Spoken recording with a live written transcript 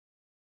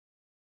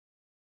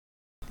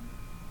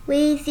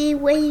Weezy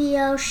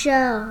Radio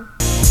Show.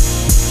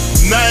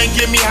 Nothing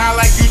get me high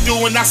like you do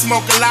when I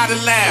smoke a lot of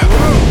loud.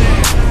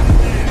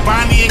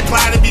 Bonnie and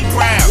Clyde to be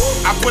proud.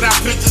 I put out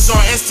pictures on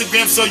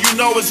Instagram so you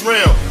know it's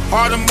real.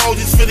 Heart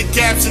emojis for the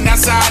caption,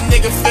 that's how a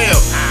nigga feel.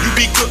 You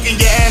be cooking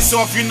your ass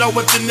off, you know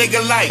what the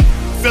nigga like.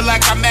 Feel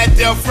like I'm at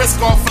Del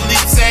Frisco for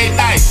Felipe's every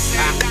night.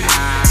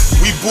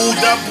 We booed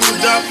up,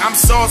 I'm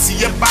saucy.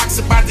 Your box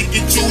about to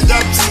get chewed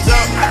up.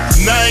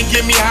 Nothing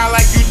get me high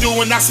like you do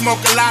when I smoke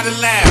a lot of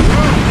loud.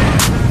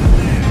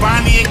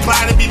 Bonnie and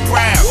Clyde to be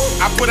proud.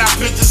 I put out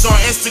pictures on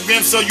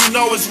Instagram so you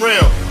know it's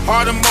real.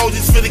 Heart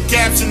emojis for the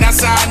caption,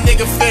 that's how a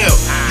nigga feel.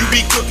 You be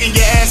cooking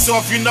your ass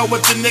off, you know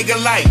what the nigga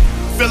like.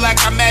 Feel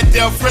like I'm at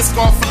Del Frisco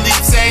for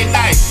Felipe's every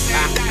night.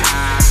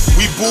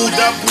 We booed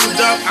up,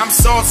 I'm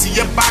saucy.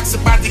 Your box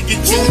about to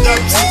get chewed up.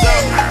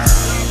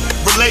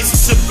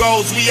 Relationship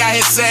goals, we out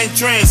here setting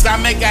trends. I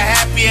make her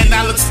happy and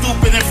I look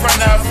stupid in front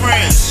of her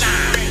friends.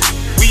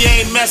 We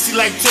ain't messy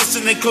like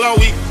Tristan and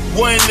Chloe.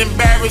 Wouldn't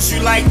embarrass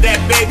you like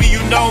that, baby, you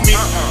know me.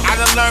 I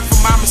done learned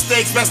from my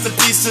mistakes, rest in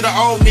peace to the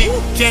old me.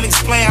 Can't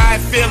explain how I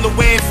feel, the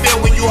way it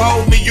feel when you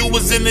hold me. You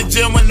was in the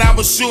gym when I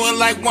was shooting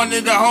like one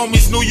of the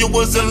homies. Knew you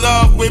was in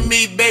love with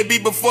me, baby,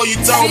 before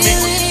you told me.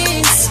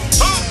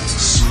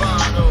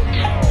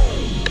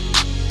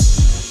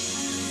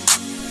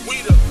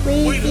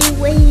 Weezy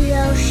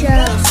Radio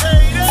Show.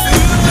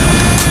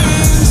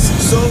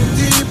 So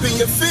deep in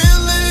your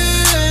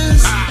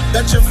feelings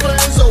that your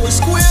friends always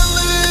squealing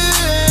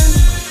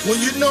when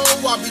you know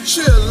I be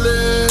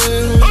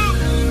chillin'.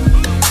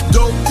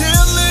 Dope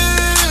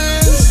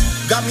dealings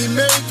got me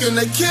making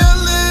a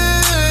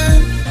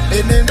killing.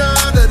 In and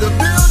out of the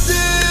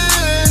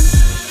building,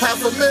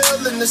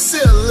 $500,000 in the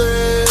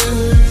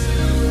ceiling.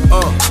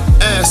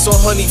 Ass on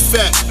honey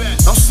fat,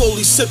 I'm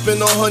slowly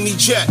sipping on honey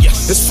jack.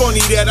 It's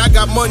funny that I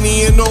got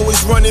money and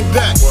always running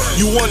back.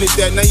 You wanted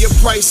that, now your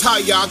price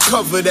higher, I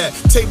cover that.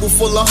 Table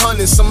full of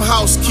hundreds, some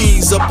house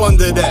keys up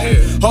under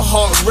that. Her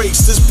heart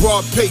race, this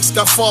broad pace,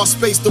 got far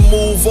space to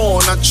move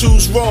on. I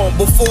choose wrong,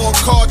 before a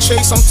car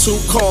chase, I'm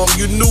too calm.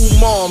 You new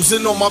moms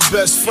and all my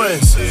best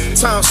friends.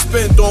 Time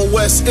spent on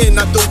West End,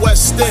 not the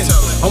West End.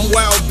 I'm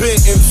wild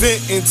bent,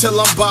 inventing till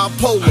I'm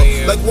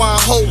bipolar. Like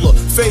wild holer,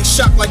 face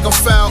shocked like I'm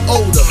foul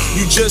odor.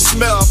 You just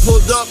smell, I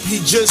pulled up, he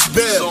just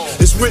bailed.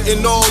 It's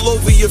written all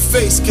over your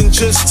face, can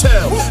just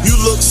tell. You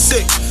look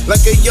sick,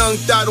 like a young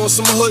thot on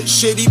some hood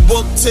shit. He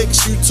booked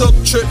ticks, you took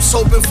trips,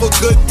 hoping for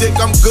good dick.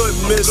 I'm good,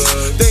 miss.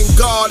 Thank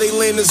God they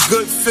land his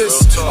good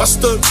fist. I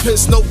stood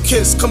pissed, no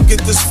kiss, come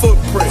get this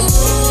footprint.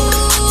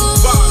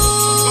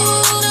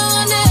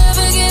 I'll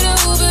never get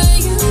over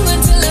you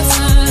until I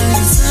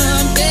find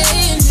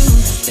something new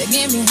that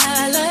get me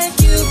high like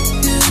you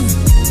do.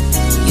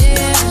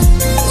 Yeah.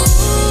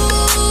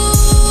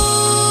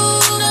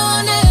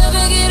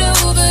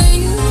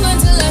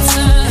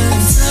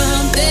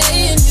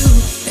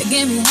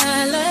 Get me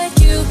high like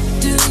you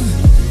do.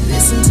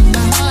 Listen to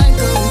my heart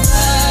go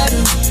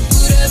bottom,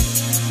 boot up,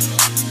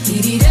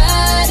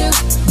 dee-dee-da-do,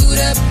 boot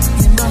up.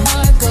 And my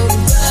heart go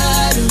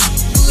bottom,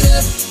 boot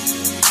up,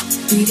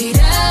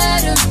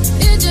 dee-dee-da-do.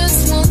 It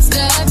just won't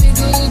stop, it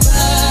go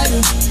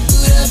bottom,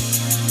 boot up,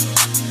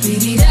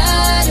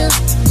 dee-dee-da-do,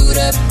 boot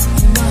up.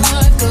 And my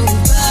heart go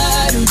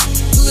bottom,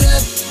 boot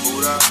up,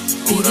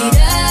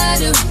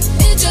 dee-dee-da-do.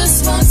 It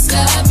just won't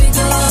stop, it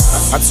go.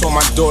 I told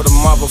my daughter,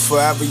 mother,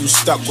 forever you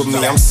stuck with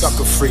me. I'm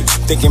sucker free,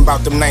 thinking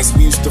about them nights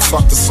we used to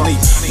fuck to sleep.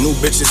 New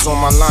bitches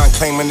on my line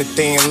claiming that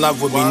they in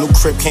love with me. New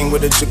crib came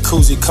with a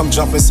jacuzzi, come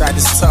jump inside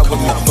this tub with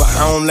me. But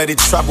I don't let it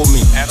trouble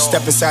me.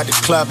 Step inside the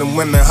club and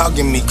women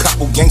hugging me.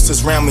 Couple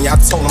gangsters round me, I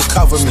told them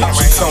cover me.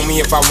 She told me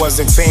if I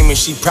wasn't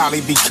famous, she'd probably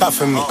be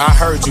cuffing me. I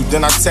heard you,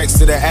 then I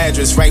texted the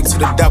address right to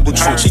the double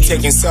tree. She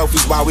taking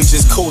selfies while we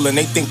just coolin',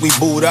 they think we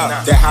booed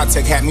up. That high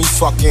tech had me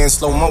fucking in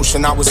slow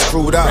motion, I was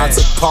screwed up. I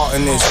took part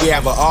in this, we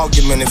have an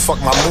argument and fuck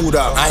my mood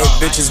up. I hit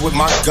bitches with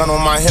my gun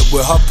on my hip,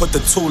 with her put the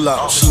tool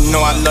up. She know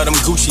I love them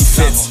Gucci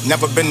fits.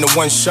 Never been to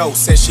one show,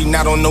 said she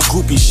not on no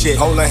groupie shit.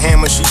 Hold her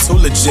hammer, she too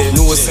legit.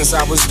 Knew her since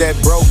I was dead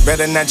broke,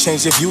 better not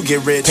change if you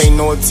get rich. Pay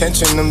no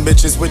attention, them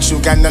bitches with you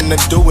got nothing to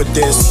do with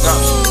this.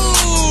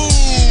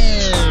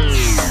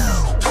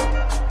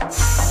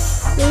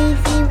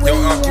 Yo,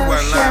 Unc, you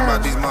wasn't lying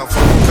about these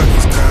motherfucking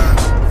cookies, God.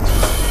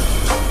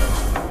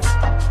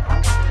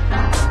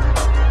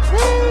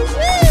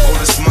 All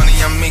this money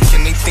I'm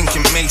making, they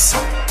thinking Mason.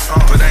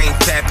 But I ain't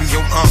Pappy,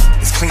 yo,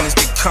 as clean as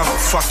they come.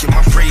 Fuck it,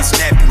 my braids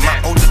nappy. My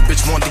older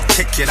bitch wanted to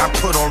kick it, I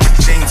put on Rick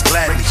James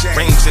gladly.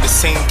 Range of the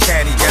same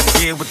caddy, got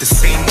beer with the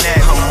same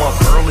natty. I'm up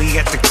early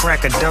at the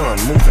crack of dawn,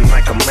 moving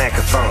like a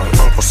macathon.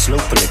 Uncle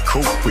Snoop in the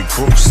coupe, we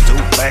group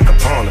stoop back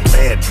upon a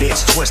bad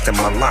bitch, twisting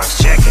my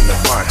locks, jack in the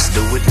box.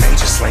 Do it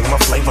major, slang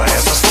my flavor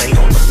as I stayed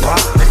on the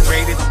block.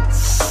 Rated.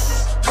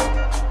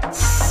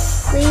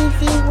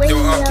 Yo,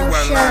 Unc, you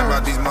wasn't lying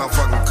about these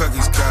motherfucking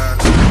cookies,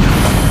 cuz.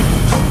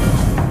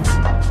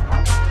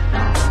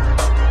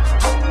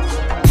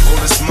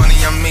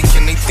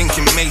 They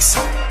thinking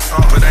Mason,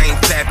 but I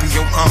ain't Pappy,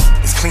 yo,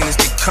 as clean as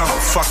they come.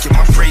 Fuck it,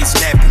 my braids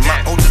nappy. My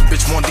older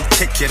bitch wanted to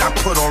kick ticket, I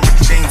put on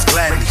Rick James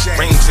gladly.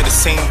 Range of the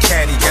same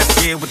caddy, got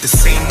beer with the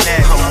same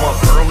natty. I'm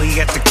up early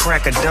at the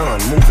crack of dawn,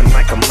 moving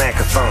like a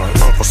macathon.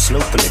 Uncle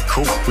Snoop in the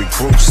coupe, we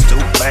group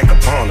stoop back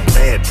upon a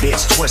bad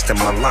bitch, twisting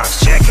my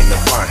locks, Jack in the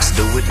box.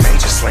 Do it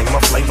major, slang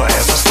my flavor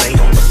as I stay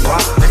on the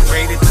block.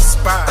 Rated the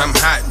spot. I'm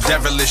hot,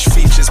 devilish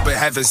features, but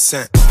heaven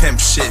sent. Pimp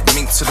shit,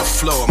 mink to the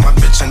floor, my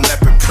bitch in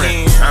leopard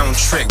print. I don't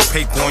trick,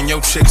 paper on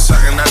your chick,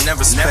 something I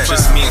never spent.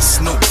 Just me and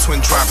Snoop,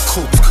 twin drop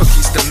coupes,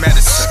 cookies the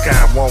medicine.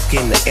 Skywalk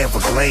in the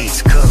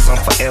Everglades, cause I'm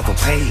forever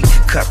paid.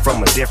 Cut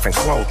from a different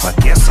cloth, I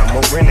guess I'm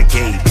a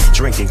renegade.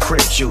 Drinking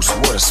crib juice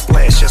with a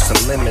splash, just a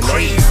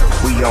lemonade.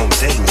 We on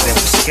dating, then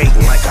we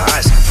skating like a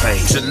ice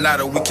capade.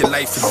 Gelato, we can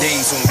light for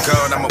days. On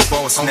God, I'm a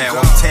boss now.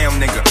 I'm town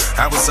nigga.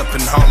 I was up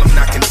in Harlem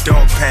knocking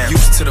dog pound.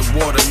 Used to the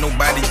water,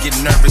 nobody get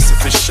nervous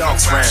if it's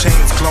sharks round.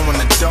 Chains glow in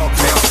the dark,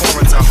 man.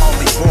 Foreigns I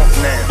hardly walk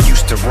now.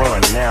 Used to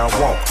run, now I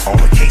walk. All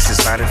the cases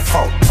I done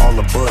fought, all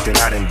the bud that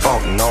I done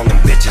bought, and all them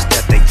bitches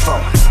that they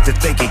thought that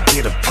they could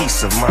get a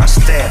piece of my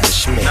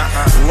establishment.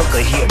 Look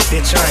a here,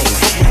 bitch, I ain't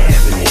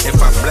having it. If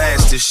I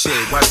blast this shit,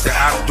 watch the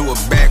op do a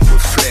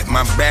backward flip.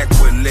 My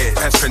backwood lit.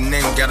 F&N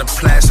got a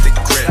plastic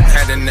grip.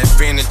 Had an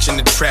advantage in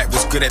the trap,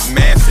 was good at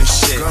math and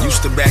shit.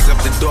 Used to back up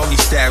the doggy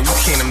style, you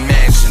can't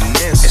imagine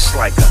this. It's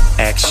like an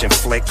action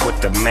flick with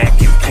the Mac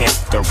and pimp.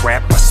 The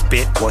rap I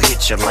spit will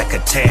hit you like a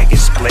tag and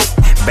split.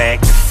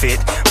 Bag to fit,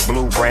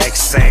 blue rag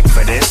sack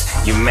for this.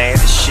 You mad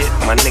as shit,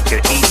 my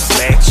nigga eat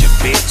back your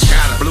bitch.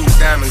 Got blue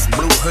diamonds,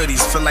 blue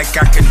hoodies, feel like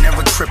I could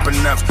never trip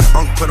enough.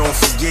 Unk put on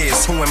for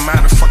years, who am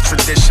I to fuck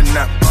tradition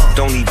up?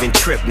 Don't even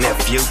trip,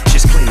 nephew,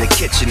 just clean the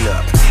kitchen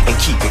up and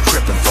keep it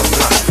crippin' for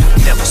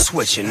life, never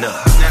switching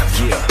up.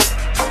 Yeah,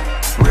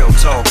 real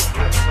talk.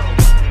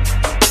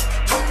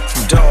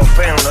 From Dog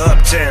Pound to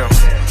Uptown,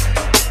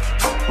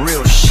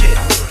 real shit.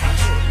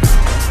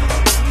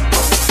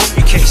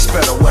 You can't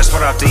spell the West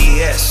without the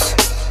ES.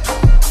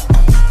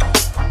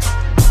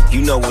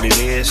 You know what it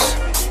is.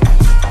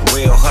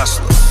 Real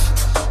hustlers,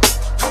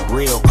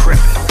 real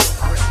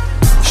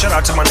crippin'. Shout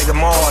out to my nigga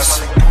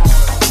Mars,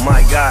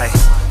 my guy,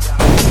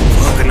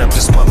 for hooking up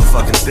this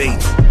motherfucking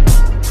beat.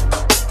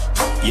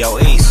 Yo,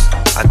 Ace,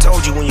 I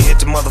told you when you hit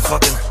the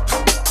motherfucking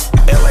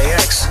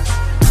LAX,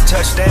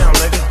 touchdown,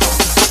 nigga.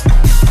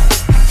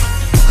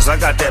 Cause I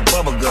got that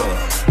bubble gum,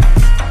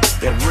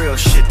 that real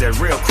shit, that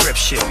real crip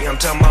shit. You know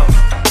what I'm talking about?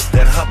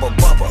 That hubba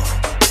bubba,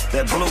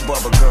 that blue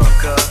bubble gum,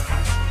 cuz.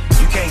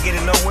 You can't get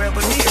it nowhere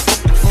but here,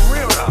 for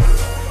real though.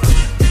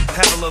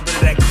 Have a little bit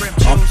of that crip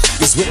juice.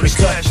 It's with the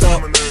cut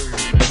up.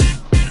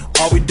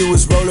 All we do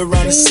is roll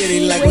around the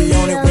city like we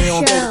own it. We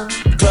don't go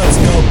to clubs,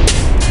 no.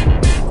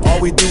 All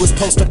we do is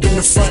post up in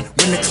the front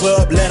when the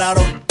club let out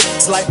on.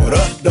 It's like, what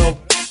up, though?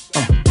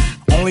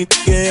 Only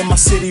nigga in my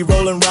city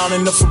rolling around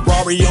in the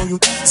Ferrari on you.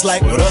 It's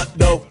like, what up,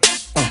 though?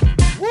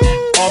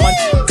 All my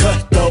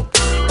cut, though.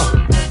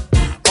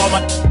 All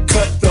my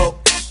cut, though.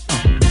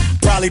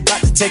 Probably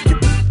about to take you.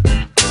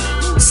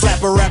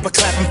 Slap a rapper,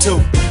 clap him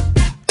too.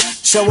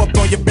 Show up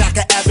on your block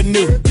of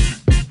Avenue.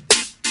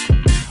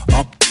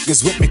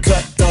 Niggas with me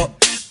cut up.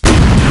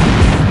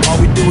 All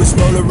we do is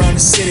roll around the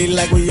city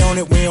like we own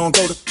it. We don't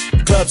go to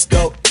clubs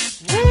though.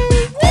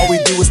 All we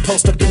do is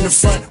post up in the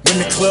front when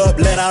the club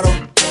let out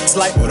on. It's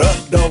like, what up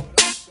though?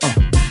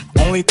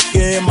 Only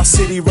nigga in my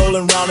city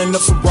rolling around in the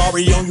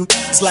Ferrari on you.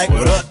 It's like,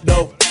 what up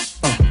though?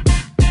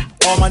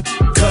 All my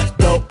cut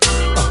though.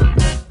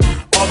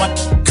 All my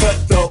cut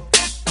though.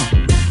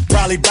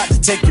 Probably about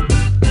to take you.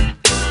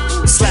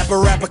 Slap a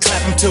rapper,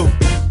 clap him too.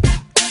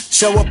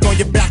 Show up on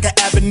your block of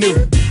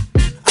Avenue.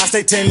 I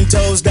stay 10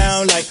 toes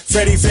down like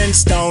Freddie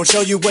Flintstone.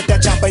 Show you what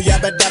that chopper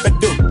yabba dabba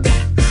do.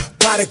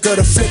 Product of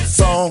the flip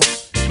phone.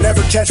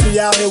 Never catch me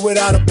out here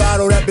without a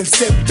bottle that been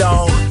sipped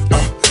on.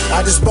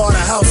 I just bought a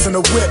house and a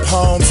whip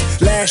homes.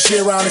 Last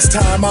year around this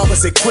time I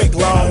was at Quick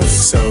Loans.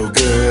 So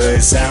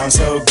good, sound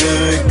so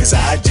good, cause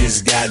I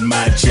just got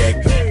my check.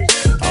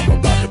 I'm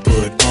about to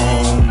put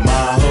on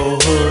my whole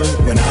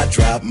hood when I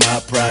drop my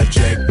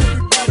project.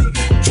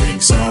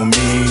 Drinks on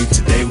me,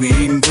 today we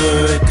eating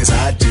good, cause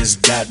I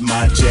just got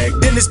my check.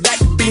 Then it's back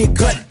to being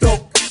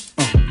cutthroat.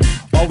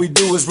 All we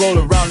do is roll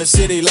around the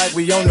city like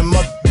we own the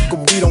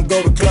motherfucker, we don't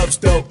go to clubs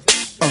though.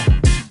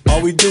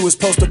 All we do is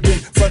post up in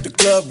front the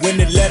club when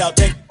they let out,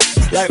 take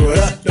like what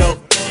up though.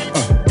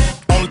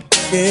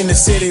 Only in the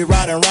city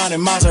riding around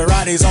in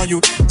Maseratis on you,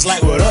 it's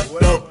like what up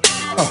though.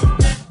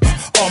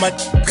 All my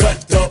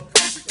cutthroat.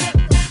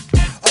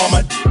 All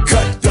my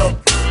cutthroat.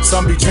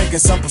 Some be drinking,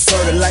 some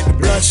prefer to like the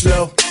blunt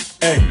slow.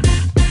 Hey,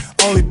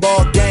 only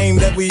ball game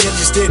that we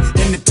interested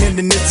in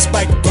attending is the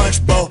Spike the Punch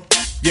Bowl.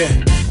 Yeah,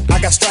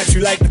 I got stripes, you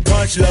like the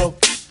punch low.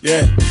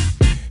 Yeah,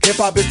 hip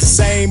hop is the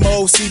same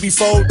old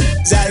CB4.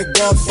 Zaddy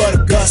going for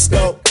the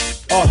gusto.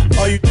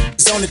 All you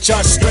is on the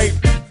chart straight.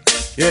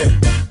 Yeah,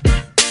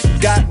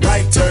 got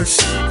right terse.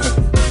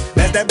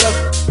 That's that blood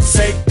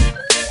fake.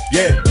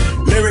 Yeah,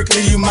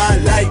 lyrically you my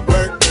light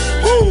work.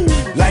 Woo,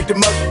 like the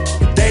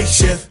day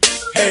shift.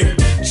 Hey,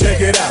 check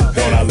it out.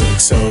 Don't I look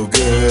so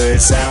good?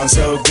 Sound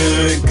so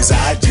good? cause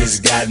I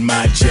just got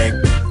my check.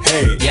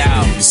 Hey,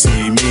 yo. you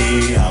see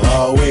me,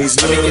 I'll always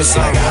look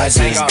like I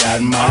just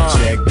got my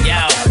check.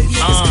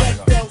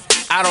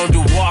 I don't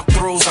do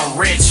walkthroughs, I'm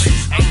rich.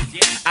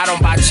 I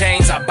don't buy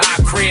chains, I buy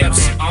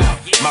cribs.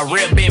 My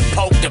rib been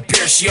poked to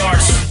pierce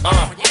yours.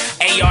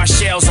 AR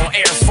shells on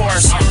Air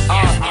Force.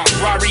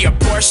 Rari or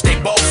Porsche, they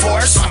both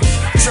force.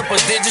 Triple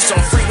digits on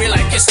freeway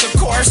like it's the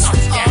course.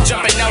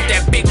 Jumping out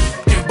that big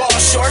ball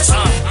shorts.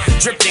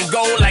 Dripped in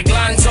gold like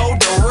Lonzo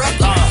the Rook.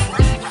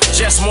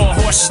 Just more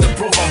horses to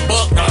prove I'm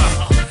booked.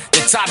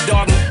 The top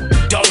dog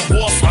don't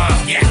wolf.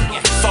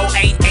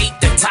 488,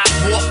 the top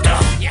whoop.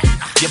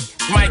 You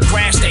might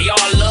crash, they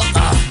all look.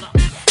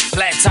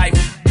 Flat type,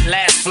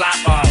 last flop.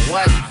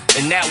 What?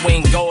 And that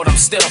wing gold, I'm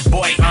still a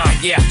boy.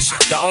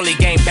 The only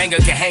game banger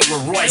can hang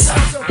with Royce.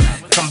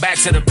 Come back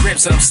to the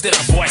cribs and I'm still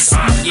a voice.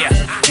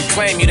 You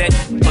claim you that,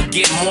 but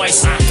get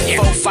moist.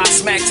 4-5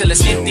 smack till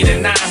it's empty, the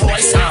 9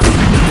 hoist.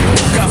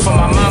 Cut for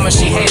my mama,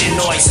 she hated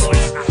noise.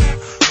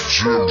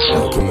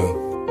 Yo, come here.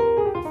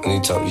 I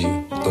need to talk to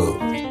you. Look,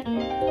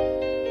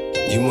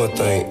 you might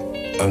think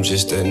I'm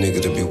just that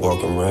nigga to be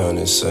walking around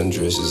in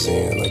sundresses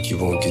in like you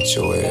won't get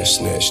your ass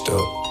snatched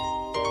up.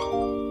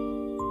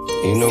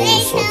 You know what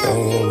the fuck I am,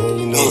 man.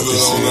 You know what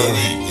this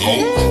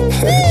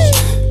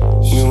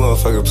is. You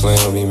motherfucker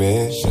playing on me,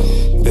 man.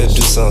 Better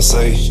do something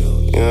safe. You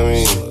know what I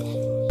mean?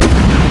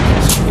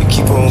 You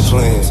keep on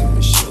playing.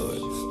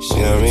 You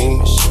know what I mean?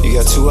 You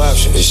got 2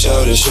 options. They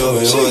show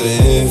me what the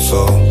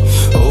info.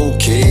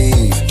 Okay,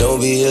 don't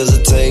be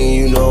hesitating.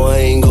 You know I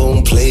ain't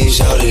gon' play.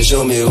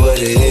 Show me what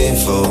the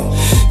info.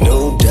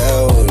 No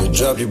doubt.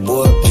 Drop your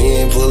boy a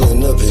pin,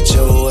 pulling up at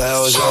your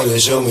house.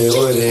 Show me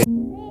what the.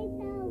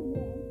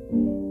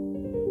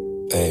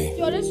 Hey,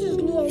 Yo, this is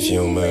Lil if you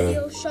don't mind,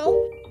 Radio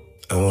Show.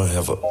 I wanna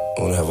have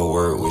a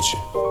word with you.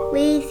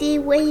 Weezy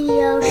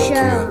Radio Yo, Show. come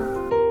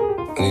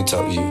here. I need to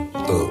talk to you.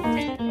 Look,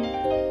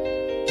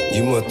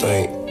 you might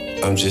think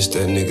I'm just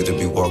that nigga to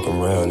be walking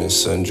around in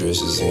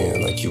sundresses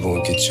in like you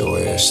won't get your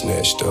ass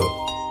snatched up.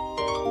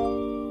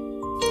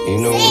 You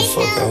know what the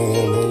fuck I am,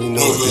 man. You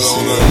know what this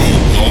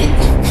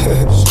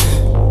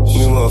is.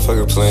 You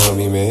motherfucker playing on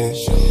me, man.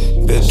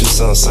 Better do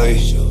something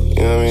safe. You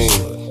know what I mean?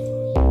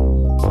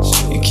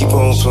 You keep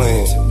on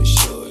playing.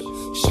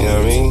 You know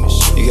what I mean?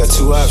 You got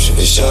 2 options.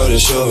 They show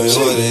me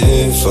what the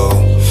info.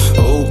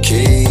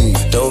 Okay,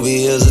 don't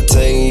be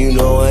hesitating. You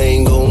know I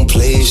ain't gon'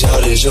 play.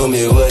 Show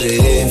me what the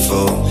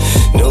info.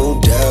 No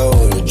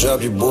doubt.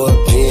 Drop your boy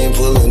a pin,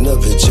 pulling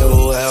up at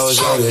your house.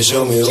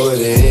 Show me what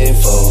the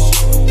info.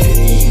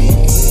 Hey,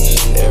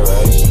 that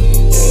right?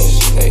 Yeah.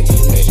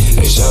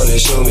 Hey,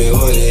 show me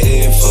what the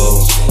info.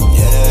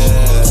 Yeah.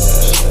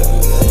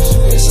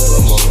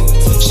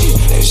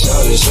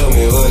 Show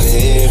me what the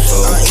info.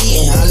 I'm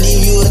eating, I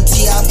leave you a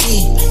TIP.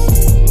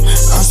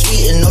 I'm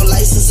speeding, no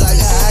license, I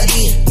got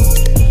ID.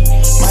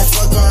 Might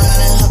fuck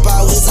around and hop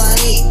out with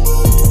Sonic.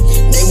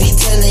 They be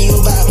telling you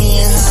about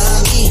me and how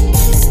I be.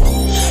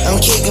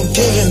 I'm kicking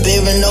pimpin',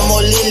 baby, no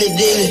more lily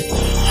dilly.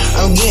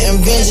 I'm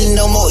getting vengeance,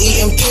 no more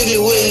eating Piggly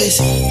Willies.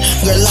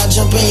 Girl, I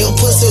jump in your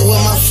pussy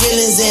with my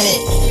feelings in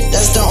it.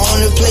 That's the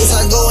only place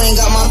I go, ain't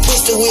got my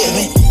pistol with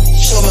me.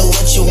 Show me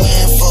what you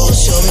wearing for,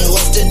 show me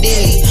what's the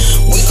dilly.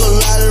 We go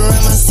ride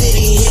around my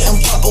city, hitting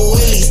Papa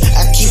Willies.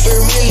 I keep it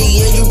really,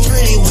 yeah, you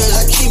pretty, but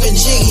I keep it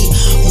jiggy.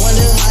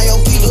 Wonder how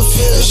your people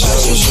feel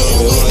about you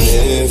getting with me.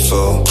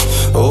 Info.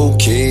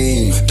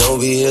 Okay, don't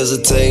be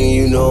hesitating,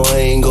 you know I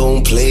ain't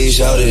gon' play.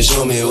 Shout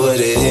show me what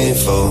the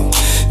info.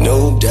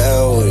 No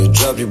doubt,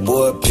 drop your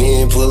boy a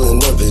pin,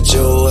 pulling up at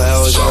your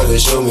house.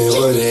 Show me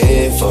what the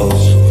info.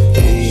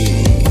 Hey,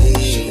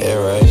 yeah,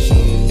 right?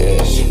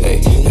 Yeah,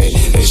 hey,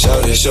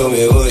 show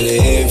me what the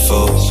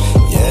info.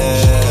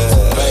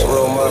 Yeah,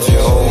 bankroll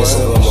mafia on my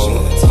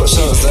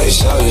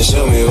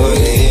show me what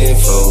the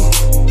info.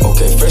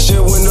 Okay, fresh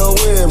air with no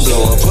wind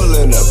blowing,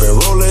 pulling up and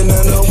rolling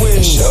down the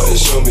window.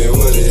 Show me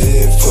what the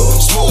info.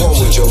 Smoke on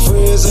with your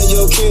friends and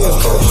your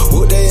kinfolk.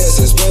 With they ass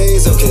in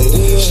spades, okay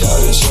then.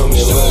 Show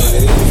me what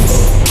the info.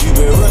 You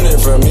been running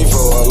from me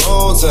for a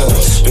long time.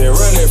 Been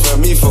running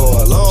from me for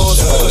a long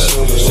time.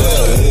 Show me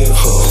what the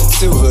info.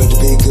 Too good to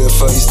be good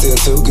for you, still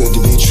too good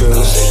to be true.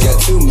 Got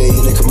 2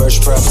 million in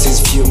commercial properties,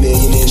 a few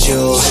million in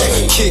jewels.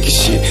 Kicking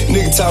shit,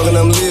 nigga talking,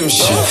 I'm living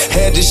shit.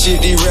 Had this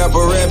shit, these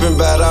rapper rapping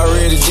about,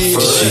 already did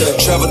this shit.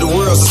 Traveled the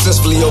world,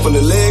 successfully opened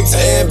the legs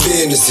and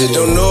businesses.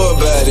 Don't know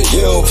about it,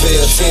 you don't pay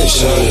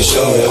attention.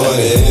 Show me what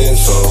the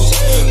info.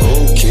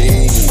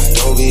 Okay,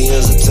 don't be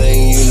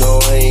hesitating, you know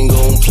I ain't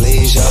gon'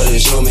 play.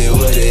 Show me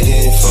what the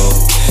info.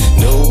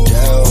 No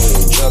doubt,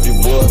 drop your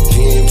boy a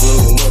pin,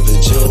 pulling up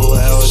at your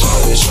house.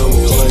 Show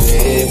me what the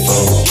info.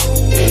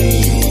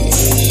 Hey,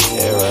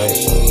 yeah, right?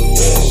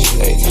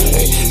 Yeah,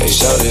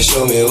 hey,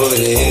 show me what the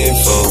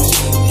info.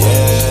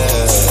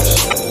 Yeah.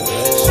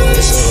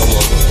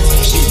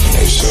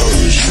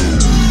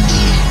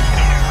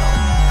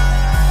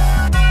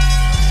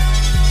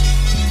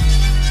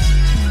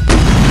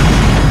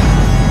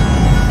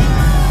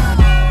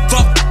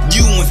 Fuck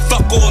you and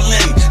fuck all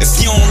them. If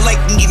you don't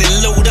like me, then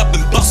load up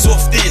and bust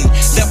off then.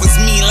 That was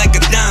me like a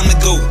dime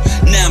ago.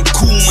 Now I'm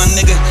cool, my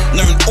nigga.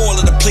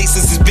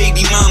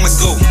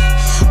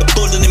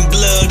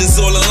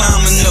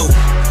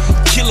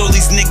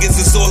 niggas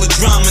is all a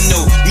drama,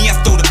 no. Me, I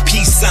throw the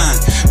peace sign.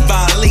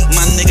 Violate,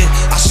 my nigga,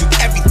 I shoot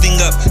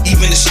everything up,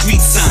 even the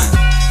street sign.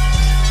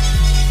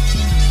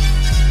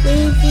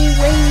 Weezy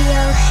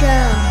Radio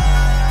Show.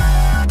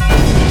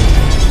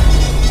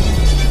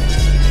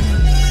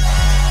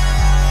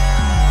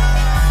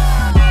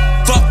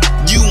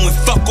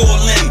 Fuck all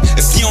them.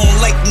 If you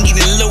don't like me,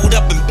 then load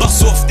up and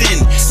bust off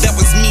then. That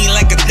was me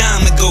like a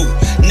dime ago.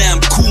 Now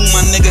I'm cool,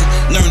 my nigga.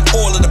 Learn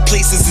all of the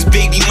places his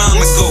baby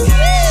mama go.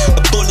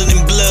 A bullet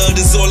in blood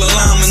is all a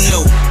llama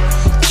know.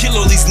 Kill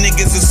all these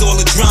niggas is all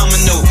a drama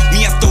know.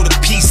 Me, I throw the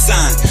peace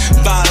sign.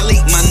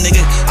 Violate, my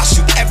nigga, I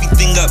shoot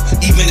everything up,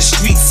 even the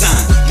street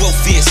sign.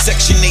 Welfare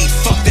Section 8,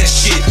 fuck that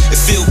shit. It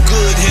feel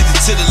good, headed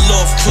to the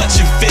loft,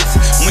 clutching fifth.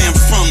 Where I'm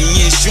from,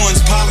 your insurance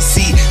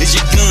policy is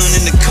your gun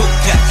in the coat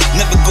pack.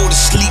 Never go to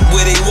sleep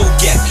where they woke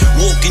at.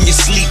 Walk in your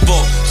sleep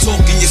or talk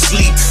in your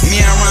sleep.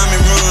 Me, I rhyme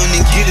and run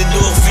and get it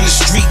off in the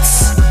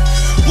streets.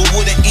 What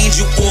would an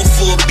angel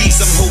offer a beast?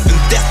 I'm hoping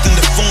death in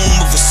the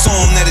form of a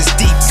song that is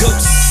deep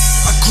ghosts.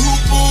 I grew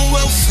up on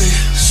welfare,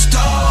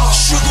 star.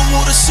 Sugar,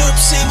 water, syrup,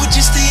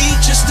 sandwiches to eat,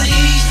 just to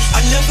eat.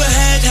 I never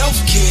had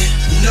healthcare,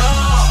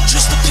 nah.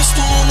 Just a pistol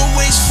on the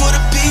waist for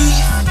the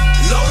beef.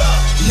 Load up.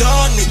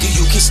 Nah, nigga,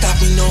 you can't stop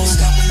me, no.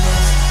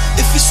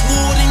 If it's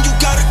war, then you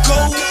gotta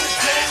go.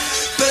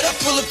 Better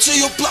pull up to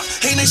your block,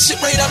 hang that shit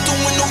right out the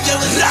window,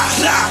 yelling, la,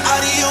 la,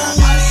 adios.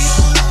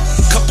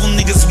 Couple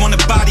niggas want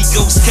a body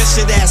ghost.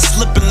 Catch that ass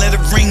slip and let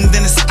it ring,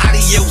 then it's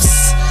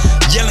adios.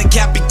 Yelling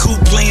Cappy Cool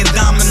playing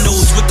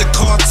dominoes with the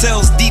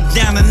cartels deep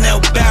down in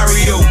El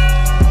Barrio.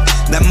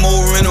 That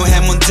Moreno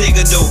had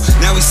Montega though.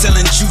 Now he's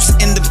selling juice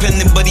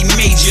independent, but he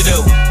major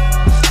though.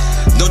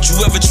 Don't you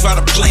ever try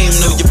to play him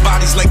though. Your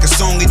body's like a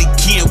song and he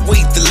can't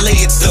wait to lay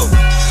it though.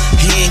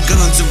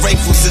 Handguns and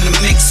rifles in the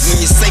mix.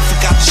 When your cipher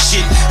got the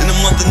shit and them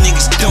other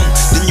niggas don't,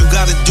 then you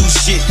gotta do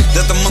shit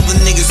that them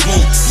other niggas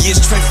won't. Yeah,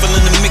 it's trifle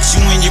in the mix,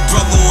 you and your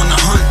brother on the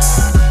hunt.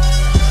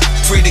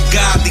 Pray to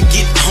God to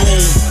get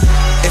home.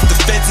 If the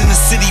feds in the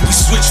city, we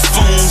switch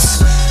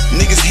phones.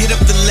 Niggas hit up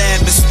the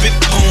lab and spit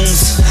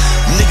bones.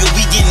 Nigga,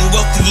 we getting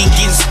wealthy and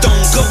getting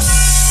stone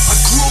ghosts. I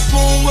grew up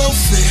on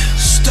welfare,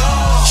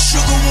 star.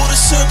 Sugar, water,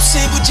 syrup,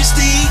 sandwiches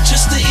to eat,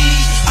 just to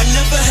eat. I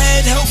never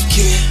had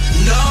healthcare,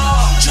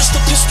 nah. Just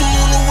a pistol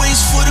on the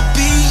waist for the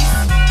beef.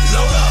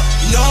 Load up.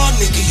 Nah,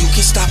 nigga, you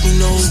can't stop me,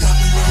 no.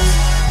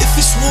 If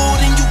it's war,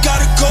 then you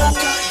gotta go.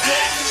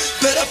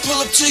 Better pull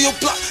up to your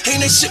block,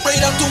 hang that shit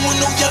right out the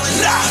window, yelling,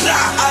 la,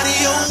 la,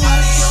 adios.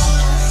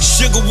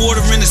 Sugar,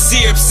 water, and a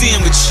syrup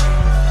sandwich.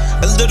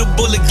 A little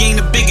bullet gain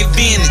a big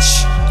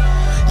advantage.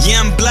 Yeah,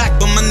 I'm black,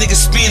 but my nigga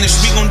Spanish.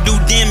 We gon' do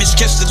damage,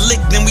 catch the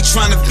lick, then we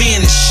tryna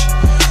vanish.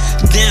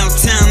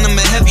 Downtown, I'm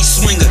a heavy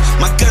swinger.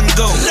 My gun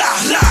go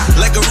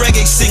like a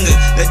reggae singer.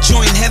 That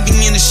joint heavy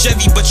in a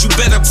Chevy, but you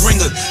better bring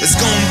her. It's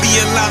gonna be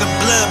a lot of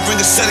blood, bring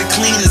a set of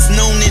cleaners.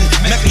 Known in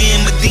Mecca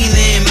and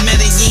Medina and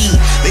Medellin.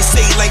 They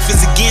say life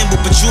is a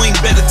gamble, but you ain't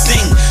bet a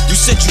thing. You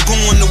said you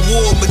going to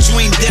war, but you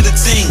ain't dead a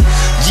thing.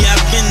 Yeah,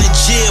 I've been to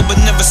jail, but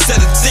never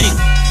said a thing.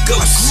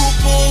 I grew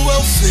up on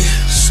welfare,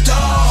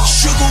 star.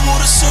 Sugar,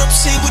 water, syrup,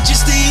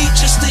 sandwiches to eat,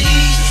 just to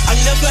eat. I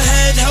never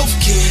had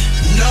healthcare,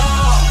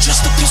 nah.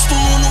 Just a pistol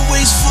on the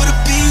waist for the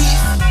beef.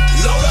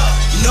 Load up.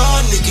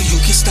 Nah, nigga, you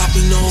can't stop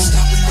me, no.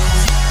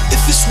 If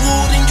it's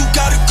war, then you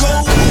gotta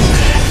go.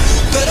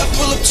 Better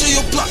pull up to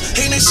your block,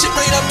 hang that shit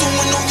right out the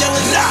window,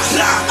 yelling, la,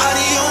 la,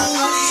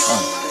 adios.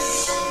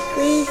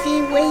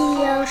 Weezy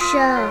Radio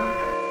Show.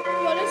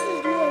 Yo, this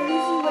is new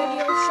Weezy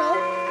Radio Show.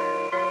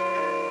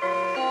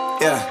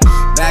 Yeah.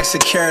 Back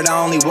secured,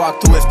 I only walk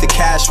through if the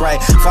cash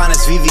right.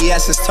 Finest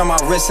VVS's turn my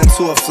wrist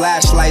into a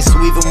flashlight.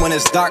 So even when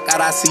it's dark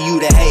out, I see you,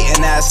 the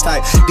hating ass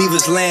type.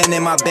 Divas laying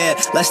in my bed,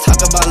 let's talk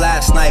about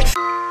last night.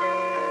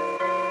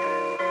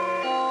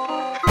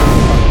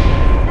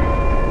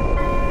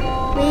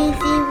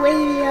 Weezy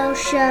Radio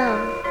Show.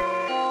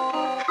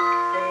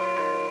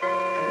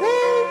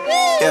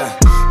 Yeah.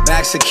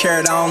 Back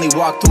secured, I only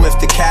walk through if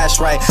the cash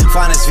right.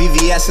 Finest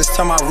VVS's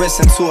turn my wrist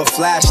into a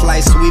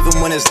flashlight. So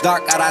even when it's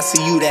dark out, I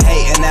see you, the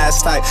hating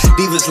ass type.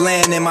 Divas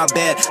laying in my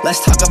bed,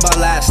 let's talk about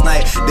last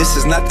night. This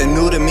is nothing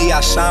new to me, I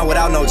shine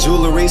without no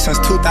jewelry. Since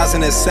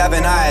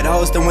 2007, I had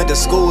hoes that went to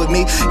school with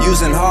me.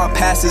 Using hard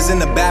passes in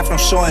the bathroom,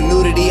 showing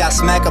nudity. I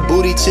smack a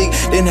booty cheek,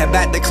 then head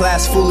back to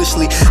class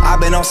foolishly. I've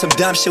been on some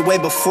dumb shit way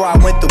before I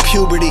went through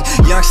puberty.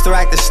 Youngster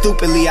acted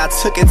stupidly, I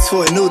took it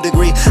to a new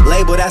degree.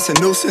 Label that's a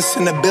nuisance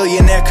in the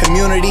billionaire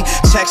community.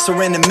 Checks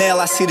are in the mail,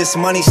 I see this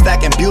money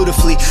stacking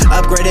beautifully.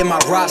 Upgraded my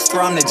roster,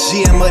 I'm the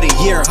GM of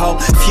the year, ho.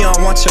 If you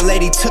don't want your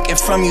lady took it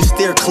from you,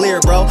 steer clear,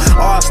 bro.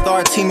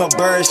 All-star team of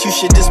birds, you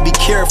should just be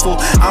careful.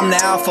 I'm the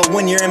alpha,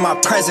 when you're in my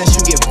presence,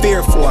 you get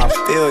fearful. I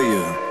feel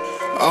you.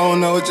 I don't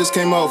know, it just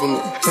came over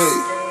me. Hey,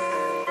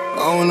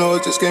 I don't know,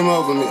 it just came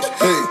over me.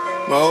 Hey,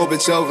 my old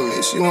bitch over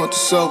me, she want to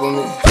sober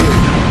me.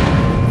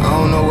 Hey, I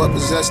don't know what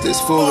possessed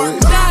this foolery.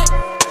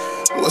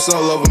 What's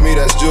all over me,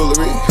 that's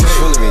jewelry.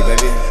 Jewelry,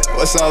 baby.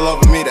 What's all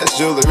over me, that's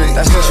jewelry.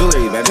 That's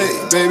jewelry, baby.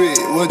 Hey, baby,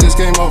 what just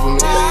came over me?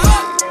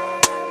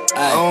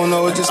 I don't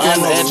know, it just came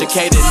over me.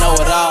 Uneducated, know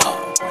it all.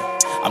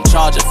 I'm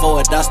charging for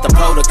it, that's the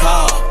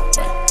protocol.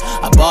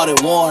 I bought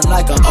it worn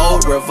like an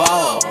old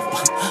revolve.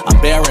 I'm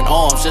bearing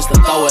arms just to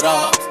throw it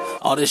off.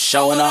 All this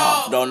showing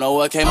off, don't know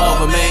what came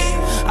over me.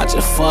 I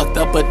just fucked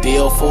up a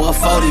deal for a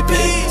 40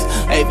 piece.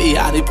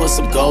 Aviati put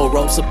some gold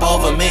ropes up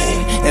over me,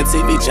 and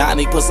TV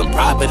Johnny put some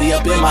property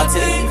up in my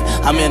teeth.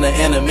 I'm in the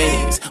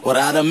enemies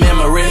without a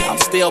memory. I'm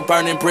still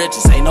burning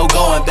bridges, ain't no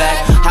going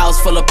back.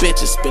 House full of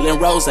bitches, spilling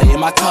rose in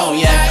my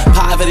cognac.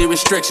 Poverty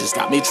restrictions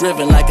got me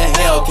driven like a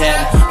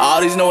Hellcat.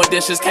 All these new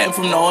additions came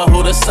from knowing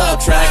who to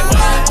subtract.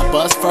 I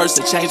bust first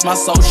to change my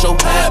social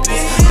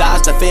habits.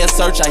 Dodge the fair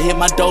search, I hit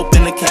my dope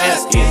in the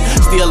casket.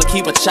 Still to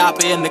keep a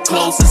chopper in the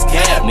closest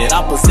cabinet.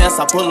 I'm possessed,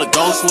 I pull a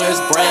ghost where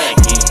it's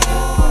bragging.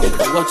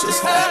 What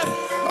just happened?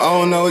 I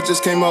don't know, it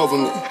just came over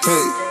me.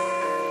 Hey,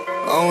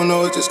 I don't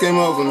know, it just came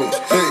over me.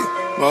 Hey,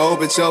 my old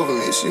bitch over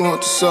me, she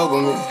want to sober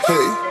me.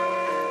 Hey,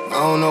 I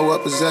don't know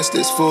what possessed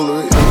this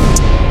foolery.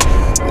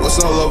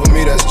 What's all over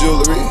me? That's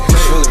jewelry.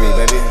 Jewelry,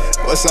 baby.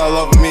 What's all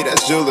over me?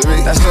 That's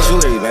jewelry. That's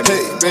jewelry, baby.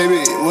 Hey,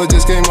 baby, what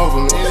just came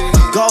over me?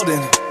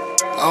 Golden.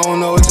 I don't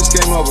know, it just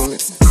came over me.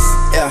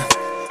 Yeah.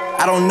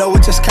 I don't know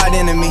what just caught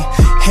into me.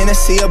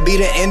 Hennessy will be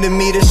the end of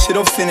me, this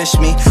shit'll finish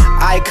me.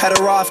 I cut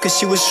her off cause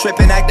she was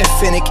tripping, acting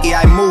finicky.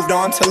 I moved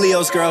on to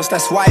Leo's girls,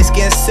 that's why it's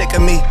getting sick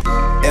of me.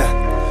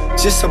 Yeah,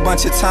 just a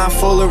bunch of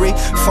tomfoolery.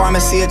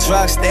 Pharmacy of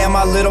drugs, stay in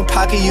my little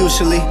pocket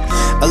usually.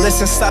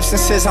 Illicit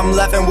substances, I'm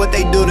loving what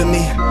they do to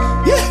me.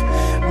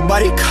 Yeah,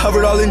 body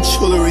covered all in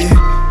jewelry.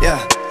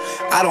 Yeah,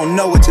 I don't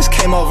know what just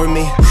came over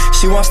me.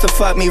 She wants to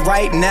fuck me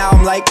right now,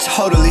 I'm like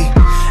totally.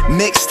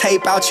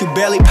 Mixtape out, you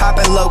barely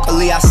poppin'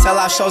 locally. I sell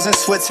out shows in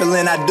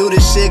Switzerland, I do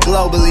this shit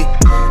globally.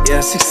 Yeah,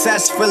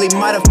 success really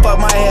might have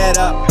fucked my head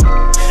up.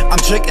 I'm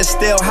drinking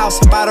still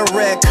house about a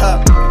red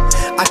cup.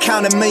 I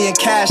count $1 million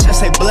cash and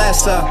say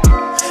bless up.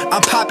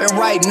 I'm popping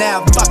right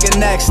now, fucking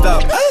next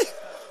up. Hey.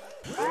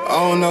 I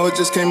don't know, it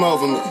just came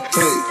over me.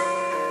 Hey,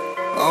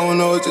 I don't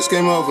know, it just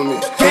came over me.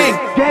 Hey,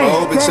 my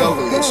old bitch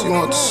over me, she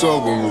want to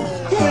sober me.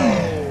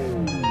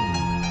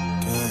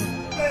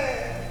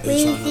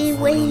 Weezy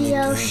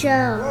Radio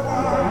Show.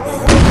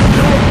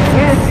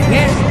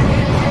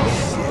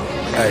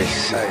 Hey,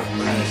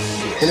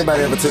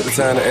 anybody ever took the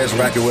time to ask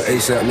Rocky what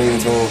ASAP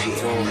means to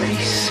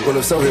him? Well,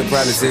 if so, he'll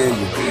probably tell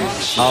you,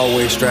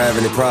 always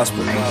striving to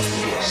prosper.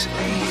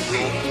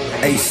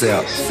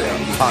 ASAP,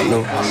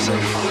 partner.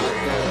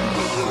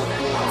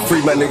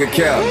 Free my nigga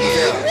Cap.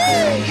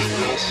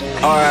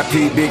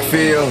 R.I.P. Big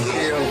Phil.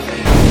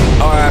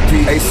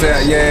 R.I.P.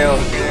 ASAP Yam.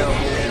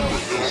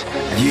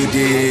 You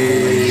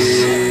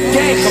did.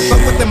 Gang, come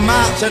fuck with the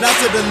mob. Shout out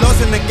to the lords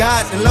and the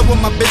gods. In love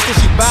with my bitch cause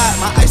she vibe.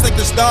 My eyes like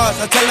the stars.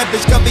 I tell that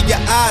bitch cover your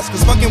eyes,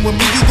 cause fucking with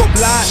me you go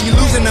blind. She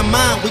losing her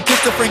mind. We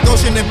kissed the Frank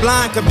Ocean and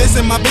blind.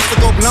 Convincing my bitch to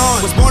go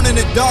blonde. Was born in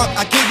the dark.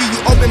 I give you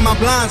open my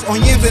blinds. On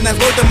yams and that's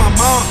word to my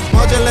mom.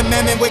 Modular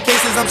man with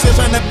cases I'm still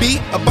trying to beat.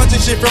 A bunch of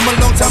shit from a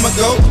long time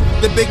ago.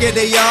 The bigger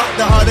they are,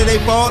 the harder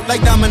they fall.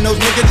 Like dominoes,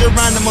 nigga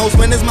Geronimo's.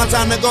 When it's my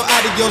time to go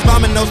adios.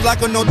 Dominoes,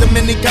 like no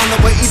Dominicano.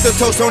 But eat the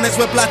toast on it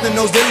with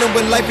platinos. Dealing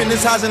with life in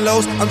its highs and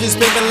lows. I'm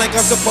just spinning like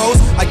I'm supposed.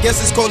 I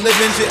guess it's called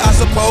living shit, I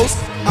suppose.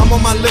 I'm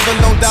on my live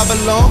alone, die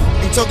alone.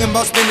 Ain't talking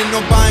about spending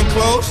no buying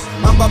clothes.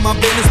 I'm about my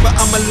business, but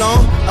I'm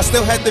alone. I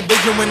still had the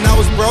vision when I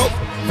was broke.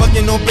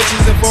 Fucking on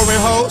bitches and foreign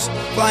hoes.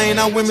 Flying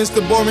out women's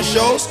to boring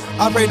shows.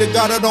 I pray to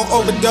God I don't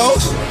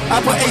overdose. I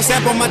put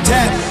ASAP on my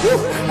tab.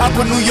 I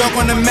put New York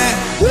on the map.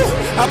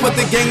 I put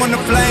the gang on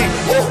the flame.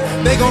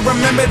 They gon'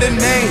 remember the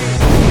name.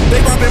 They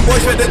robbing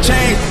boys with the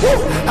chain.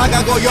 I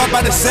got go yard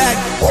by the sack.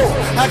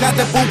 I got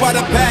the boo by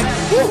the pack.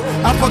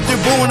 I fucked your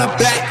boo in the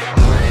back.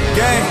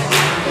 Gang,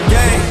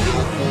 gang.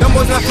 Them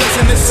boys not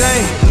flexing the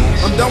same.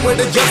 I'm done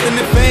with the just and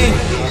the fame.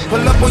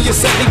 Pull up on your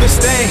set, leave it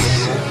stain.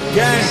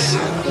 Gang,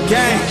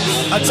 gang.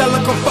 I tell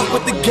them come fuck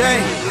with the gang.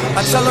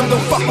 I tell them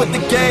don't fuck with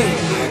the game.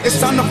 It's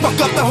time to fuck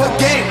up the whole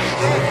game.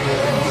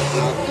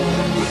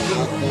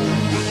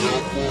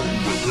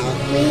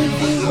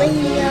 Weezy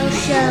Radio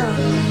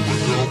Show.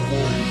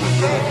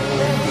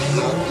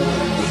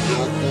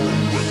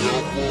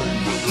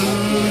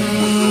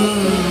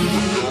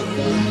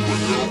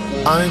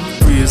 I'm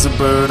free as a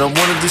bird, I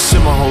wanted this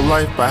shit my whole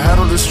life. I had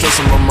all this stress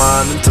on my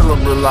mind until I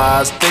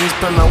realized things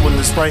pan out when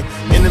it's right.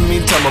 In the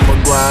meantime I'ma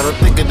grind, I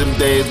think of them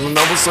days when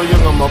I was so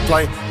young on my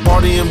plight.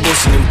 Partying,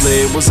 bullshit and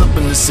play, was up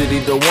in the city,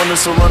 the one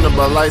that's surrounded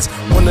by lights.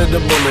 Wanted the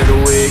boy made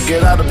away,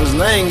 get out of his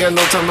lane, got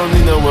no time, don't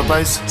need no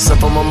advice.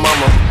 Except for my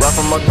mama, right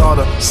for my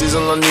daughter, she's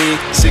all I need,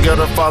 she got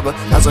her father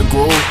as I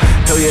grow.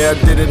 Hell yeah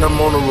I did it, I'm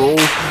on the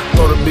road.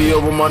 Thought it'd be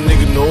over, my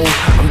nigga, no.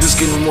 I'm just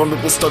getting warm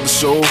up and start the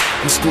show.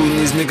 I'm schooling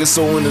these niggas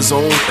so in the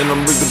zone, and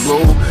I'm ready to blow.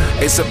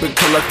 ASAP been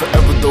cut like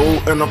forever though,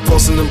 and I'm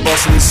flossing and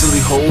bossing these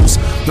silly hoes.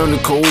 Learn the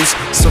codes,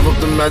 serve up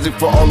the magic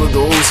for all of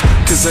those.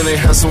 Cause then they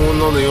had someone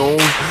on their own.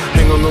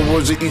 Hang on the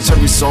words of each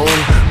every song.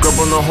 Grab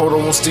on the hold, I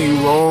won't steer you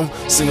wrong.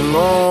 Sing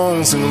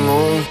along, sing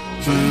along.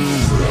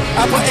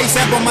 I put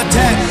ASAP on my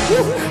tag.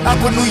 I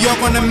put New York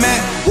on the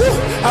map.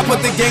 I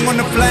put the gang on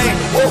the flame.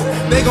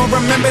 They gon'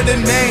 remember the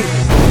name.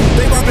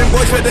 They robbing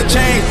boys with the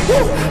chain.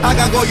 Woo. I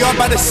got go yard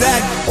by the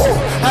sack. Woo.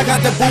 I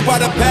got the boo by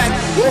the back.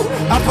 Woo.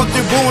 I fucked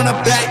your boo in the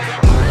back.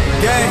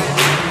 Gang,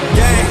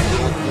 gang.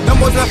 Them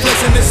boys not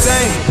flexing the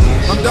same.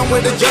 I'm done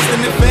with the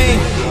Justin and fame.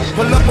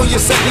 Pull up on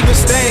your set, leave a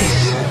stain.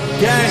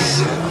 Gang,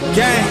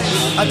 gang.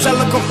 I tell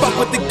them come fuck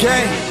with the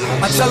game.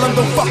 I tell them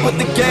don't fuck with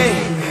the game.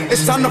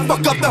 It's time to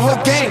fuck up the whole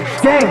game.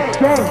 Gang,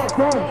 gang,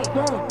 gang.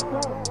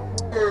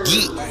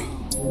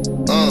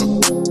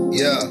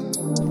 Yeah.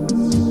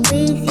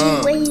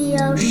 Weezy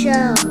Radio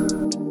Show.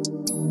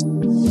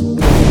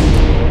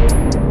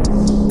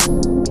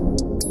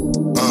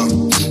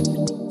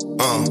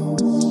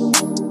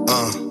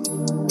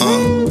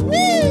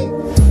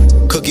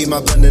 Cookie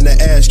my bun in the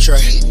ashtray.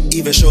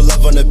 Even show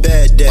love on a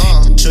bad day.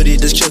 Shorty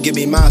this chill, give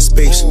me my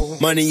space.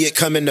 Money it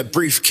come in the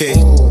briefcase.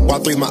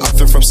 Walk through my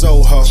outfit from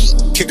Soho.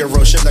 Kick a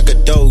roll shit like a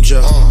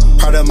dojo.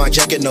 Proud of my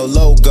jacket, no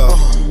logo.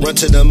 Run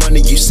to the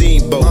money, you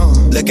seen both.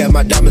 Look at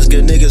my diamonds,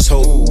 good niggas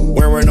hold.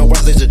 Wearing no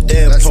watch, there's a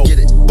damn pope.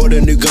 Bought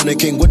a new gun and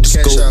king with the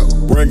scope.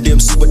 Run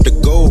DMC with the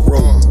gold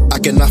roll. I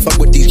cannot fuck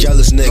with these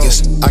jealous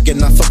niggas. I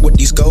cannot fuck with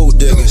these gold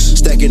diggers.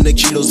 Stacking the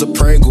Cheetos, the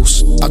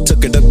Pringles. I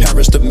took it to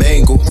Paris to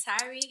mangle.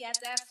 Tyree got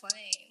that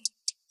flame.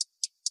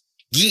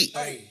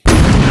 Yeah.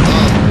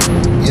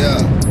 Yeah.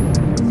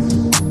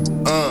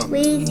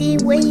 Weezy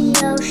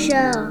Radio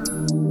Show.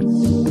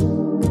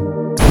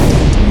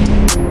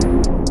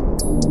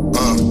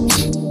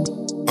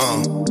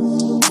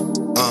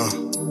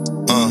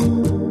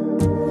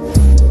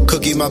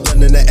 Cookie my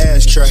bun in the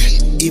ashtray.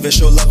 Even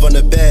show love on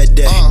a bad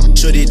day.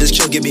 Shorty this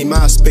chill, give me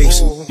my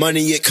space.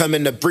 Money it come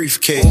in the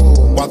briefcase.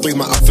 Walk through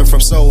my outfit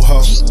from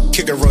Soho.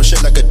 Kick a roll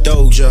shit like a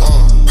dojo.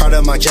 Proud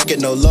of my jacket,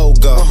 no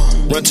logo.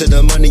 Run to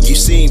the money, you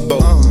seen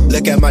both.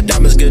 Look at my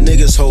diamonds, good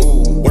niggas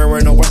hold.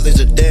 Wearing no watch, there's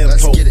a damn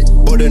pope.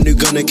 Bought a new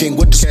gun and king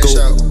with the scope.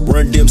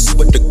 Run DMC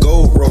with the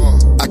gold roll.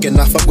 I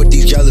cannot fuck with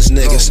these jealous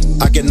niggas.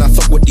 I cannot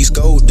fuck with these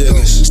gold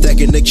diggers.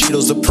 Stacking the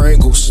Cheetos, the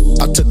Pringles.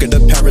 I took it to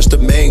Paris to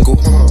mangle.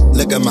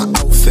 Look at my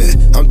outfit.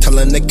 I'm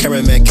telling the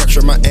cameraman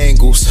capture my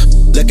angles.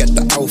 Look at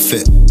the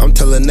outfit. I'm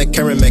telling the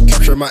cameraman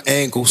capture my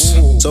angles.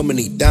 So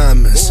many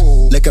diamonds.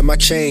 Look at my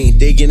chain,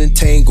 they get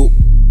entangled.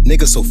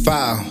 Niggas so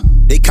foul.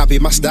 They copy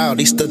my style,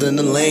 they stood in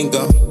the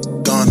lingo.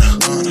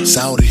 Ghana,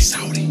 Saudi,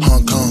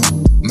 Hong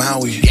Kong,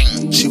 Maui.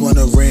 She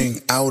wanna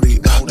ring Audi.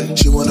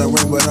 She wanna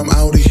ring, but I'm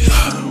Audi.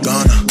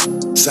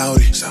 Ghana,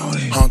 Saudi,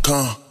 Hong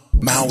Kong,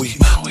 Maui.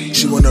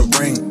 She wanna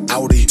ring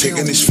Audi.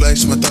 Taking these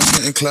flights, my thoughts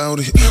getting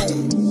cloudy.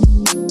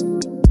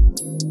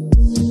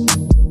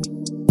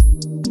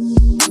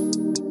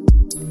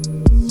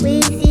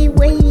 Weezy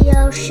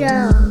Radio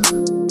Show.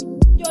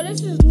 Yo,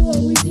 this is Lou on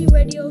Weezy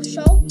Radio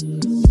Show.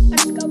 I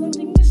just got one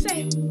thing to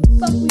say.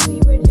 Fuck Weezy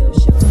Radio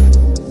Show.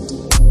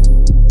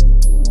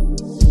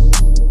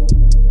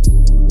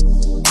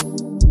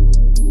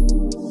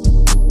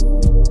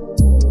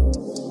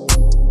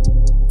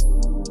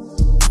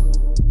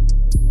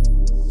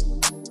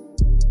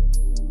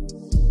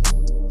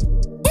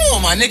 Come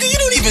on, my nigga, you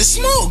don't even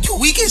smoke. You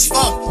weak as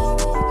fuck.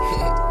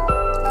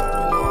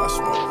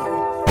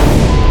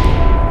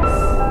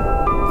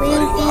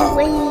 Weezy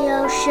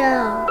Radio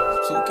Show.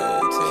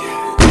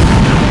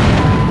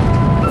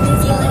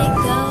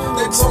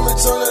 They told me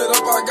turn it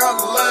up, I got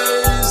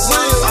lazy. I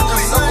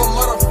can never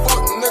let a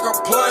fuck nigga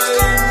play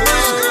me.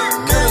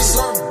 Get a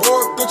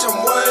surfboard, bitch, I'm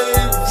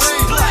wavy.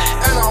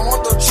 And I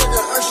want the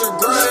chicken extra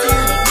gravy.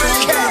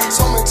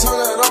 Told me turn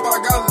it up, I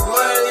got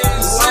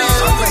lazy. I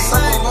can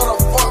never let a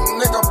fuck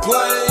nigga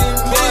play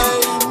me.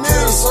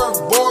 Get a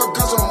surfboard,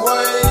 cause I'm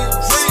wavy.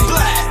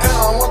 And I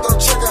want the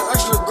chicken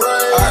extra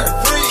gravy.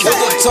 With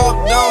the top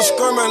down,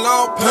 screaming,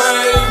 I'll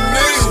pay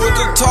me. With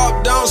the top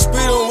down,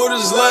 speeding with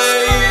his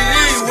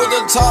lady. With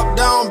the top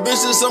down,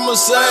 bitch, it's a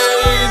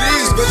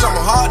Mercedes. Bitch, I'm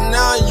hot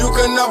now, you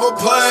can never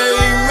play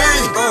me.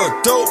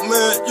 Dope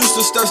man, used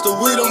to stash the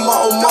weed in my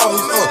old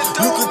Molly.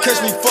 You could catch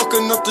me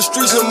fucking up the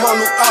streets in my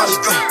new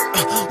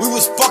Audi. We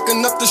was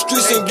fucking up the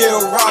streets and getting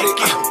rowdy.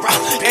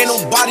 Ain't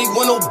nobody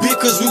want no beat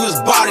cause we was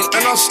body.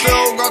 And I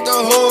still got the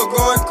hood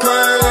going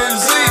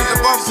crazy.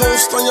 If I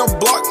post on your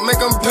block, make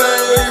them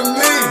pay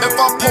me. If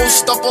I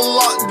post up a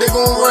lot, they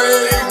gon'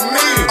 raid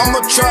me. I'm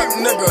a trap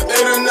nigga,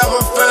 it'll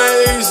never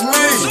faze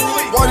me.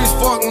 Why these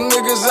fuck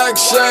niggas act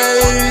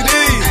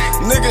shady?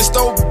 Niggas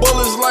throw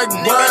bullets like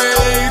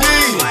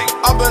Brady.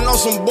 I've been on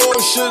some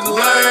bullshit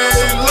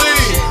lately.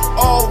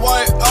 All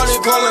white, all they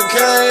call it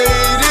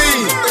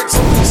Katie. They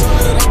told me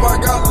turn it up, I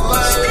got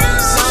lazy. I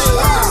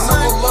can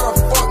never let a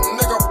fuck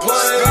nigga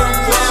play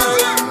me.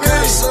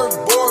 Get a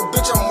surfboard,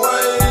 bitch, I'm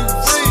wavy.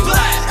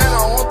 And I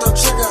want the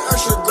chicken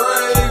extra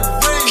gravy.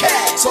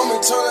 Told me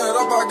turn it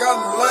up, I got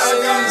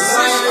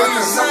lazy. I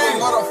can never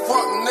let a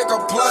fuck nigga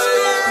play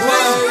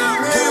me.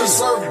 Get a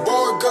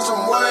surfboard, cause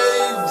I'm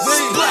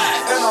wavy.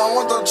 And I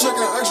want the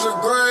chicken extra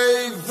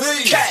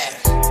gravy.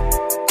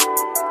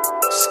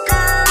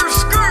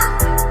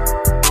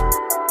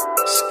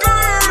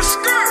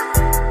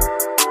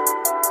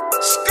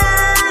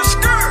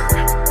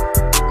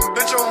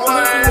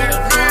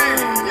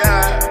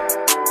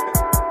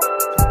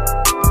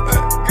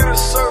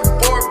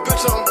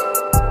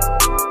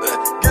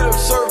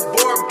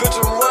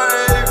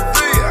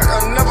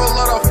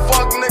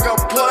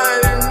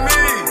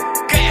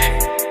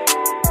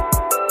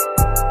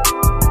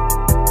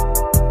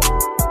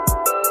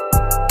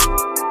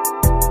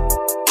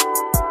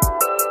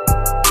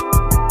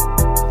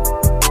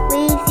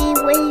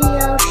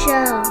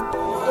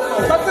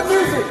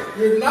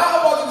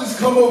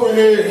 come over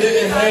here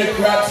hitting hand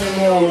claps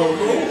and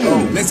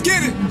all. Let's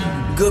get it.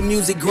 Good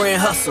music, grand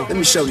hustle. Let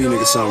me show you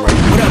niggas something right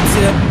now. What up,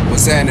 Tip?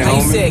 What's happening, Now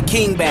homie? you said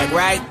King back,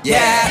 right?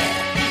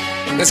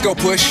 Yeah. Let's go,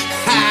 push.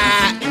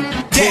 Ha!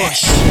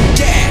 Push.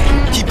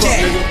 Yeah, keep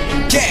that.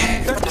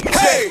 Yeah.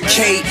 Hey.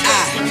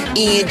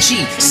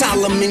 K-I-N-G,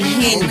 Solomon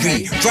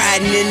Henry,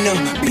 riding in a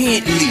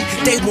Bentley.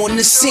 They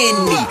wanna send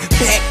me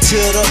back to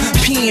the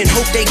pen.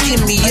 Hope they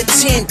give me a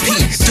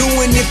 10-piece.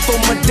 Doing it for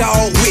my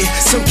dog with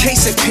some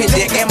case of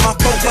pendant. And my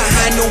folk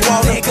behind the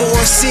wall in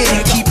Forest City,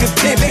 keep it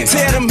pimpin'.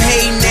 Tell them,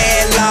 hey,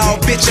 nah, law,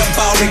 bitch, I'm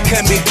ballin',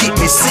 come and get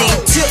me. Seen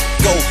Tip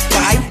go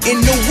by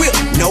in the whip,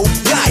 no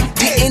lie.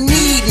 Didn't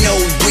need no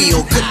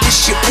wheel, cause this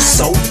shit was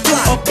so fly.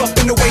 Up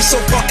in the way, so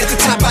far at the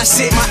top I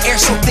sit. My air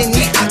so thin,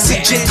 need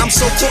oxygen. I'm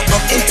so full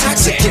of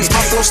intoxicants.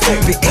 My flow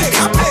stupid,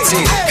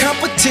 incompetent.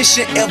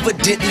 Competition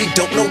evidently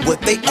don't know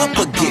what they up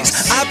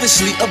against.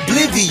 Obviously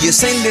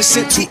oblivious, ain't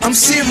listen to, I'm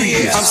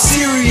serious. I'm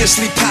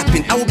seriously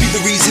popping, I will be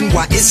the reason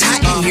why it's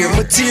hot in here.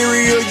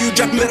 Material you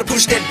drop, better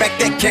push that back,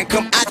 that can't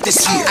come out this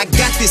year. I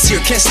got this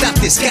here, can't stop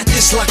this. Got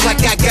this locked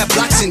like I got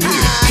blocks in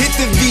here. Hit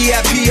the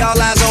VIP, all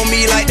eyes on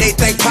me like they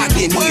think Pac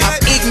in here.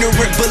 I'm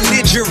ignorant,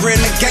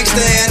 belligerent, a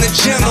gangster and a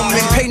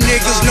gentleman. Pay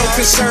niggas no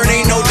concern,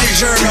 ain't no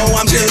DiGiorno,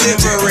 I'm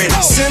delivering.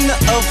 Center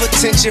of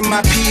attention,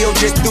 my PO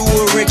just threw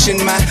a wrench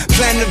in my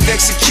plan of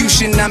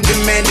execution. I'm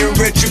demanding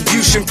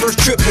retribution. First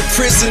trip to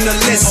prison, a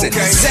lesson.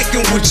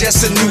 Second was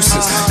just a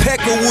nuisance.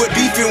 Peckerwood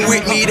beefing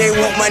with me, they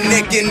want my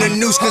neck in the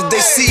noose. Cause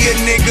they see a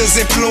nigga's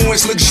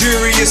influence,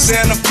 luxurious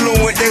and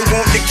affluent. They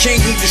want the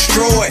kingdom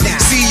destroyed,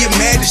 see your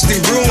majesty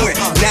ruined.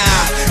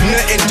 Nah,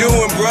 nothing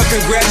doing, bruh.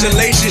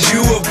 Congratulations,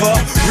 you have a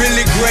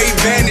really great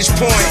vantage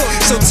point.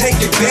 So take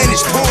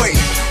advantage point.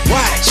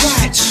 Watch,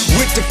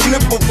 with the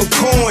flip of a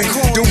coin.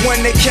 The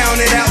one they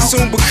counted out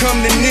soon become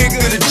the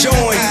nigga to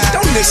join.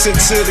 Don't listen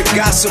to the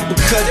gossip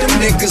because them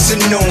niggas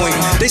annoying.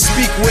 They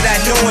speak without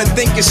knowing,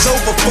 think it's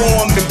over for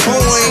them and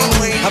boing.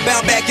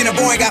 About back in the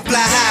Boeing, I fly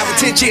high with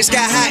 10 chicks,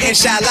 sky high,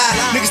 inshallah.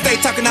 Niggas stay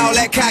talking all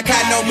that caca,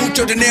 no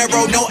mucho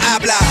dinero, no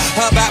habla.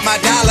 About my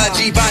dollar,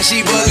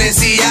 Givenchy,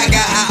 Balenciaga.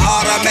 I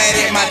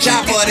automatic my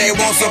chopper, they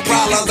want some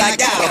problems, I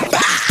got 'em.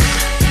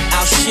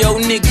 I'll show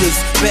niggas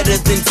better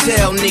than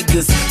tell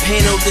niggas.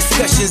 Panel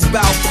discussions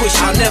about push,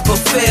 I'll never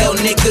fail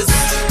niggas.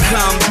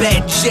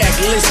 Combat Jack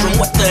Lindstrom,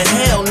 what the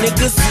hell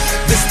niggas?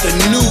 This the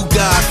new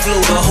God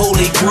flow, the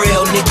holy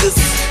grail niggas.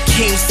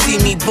 King see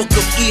me, book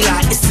of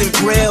Eli, it's in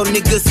braille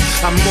niggas.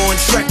 I'm on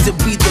track to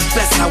be the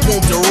best, I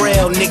won't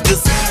derail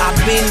niggas. I've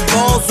been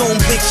balls on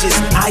bitches,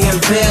 I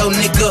unveil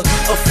nigga.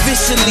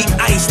 Officially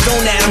iced,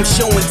 don't at him,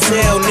 show and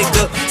tell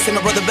nigga. Say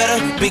my brother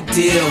better? Big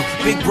deal,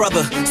 big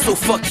brother, so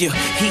fuck you.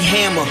 He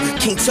hammer,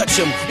 can't touch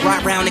him.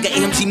 Ride round, nigga,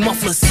 AMG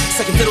mufflers.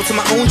 Second fiddle to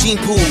my own gene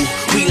pool.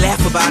 We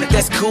laugh about it,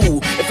 that's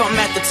cool. If I'm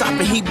at the top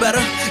and he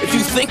better, if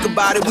you think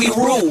about it, we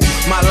rule.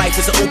 My life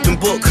is an open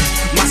book,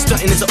 my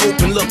stunting is an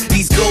open look.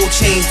 These gold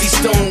chains, these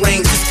stone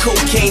rings, this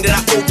cocaine that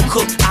I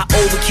overcooked. I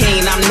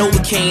overcame, I'm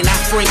Novocaine. I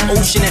Frank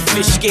Ocean at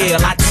fish scale.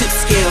 I tip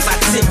scales, I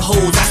tip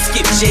hoes, I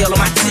skip jail on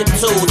my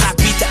tiptoes. I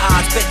beat the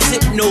odds, bet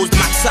tip nose to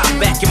my top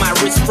back and my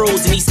wrist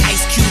froze. And these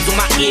ice cubes on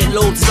my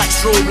earlobes is like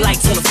strobe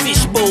lights on a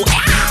fishbowl.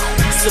 Ow!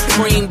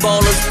 Supreme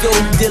ballers,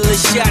 dope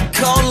dealers, shot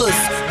callers.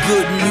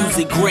 Good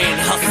music, grand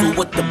hustle,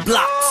 what the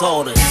block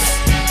taught us.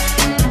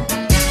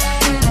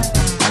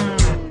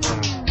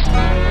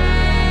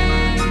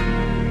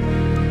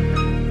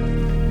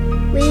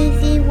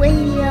 Weezy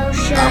Radio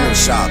Show. I'm in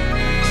shock.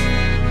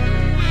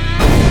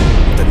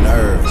 The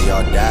nerve, the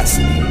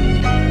audacity.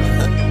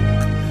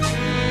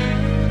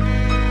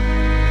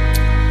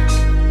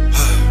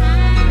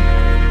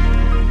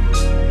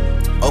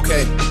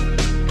 Okay.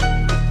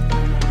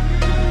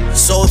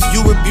 So if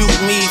you rebuke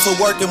me for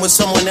working with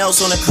someone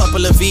else on a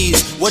couple of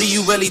V's, what do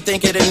you really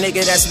think of the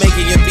nigga that's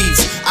making your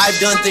beats? I've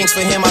done things for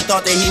him I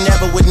thought that he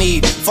never would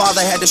need.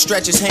 Father had to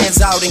stretch his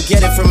hands out and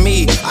get it from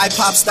me. I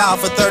pop style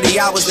for 30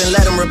 hours, then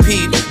let him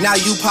repeat. Now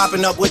you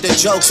popping up with the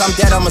jokes, I'm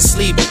dead, I'm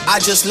asleep. I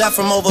just left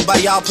from over by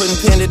y'all putting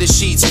pen to the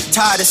sheets.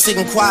 Tired of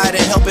sitting quiet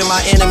and helping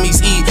my enemies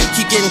eat.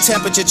 Keep getting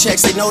temperature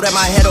checks, they know that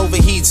my head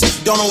overheats.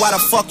 Don't know why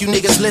the fuck you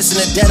niggas listen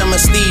to Dead, I'm a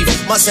Steve.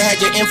 Musta had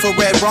your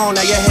infrared wrong,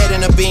 now your head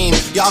in a beam.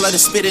 Y'all are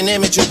the spitting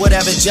image of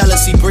whatever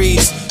jealousy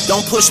breeds.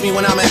 Don't push me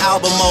when I'm in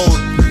album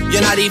mode.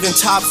 You're not even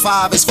top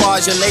 5 as far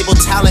as your label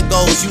talent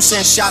goes. You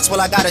send shots,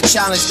 well I gotta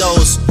challenge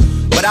those.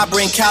 But I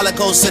bring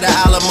calicos to the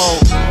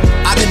Alamo.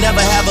 I could never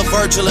have a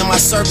Virgil in my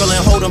circle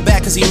and hold him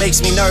back cause he makes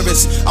me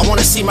nervous. I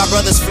wanna see my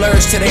brothers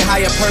flourish to their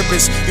higher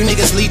purpose. You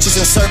niggas leeches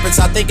and serpents,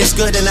 I think it's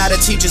good and now the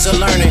teachers are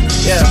learning.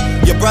 Yeah,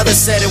 your brother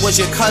said it was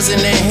your cousin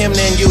and him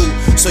than you.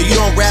 So you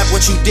don't rap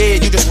what you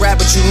did, you just rap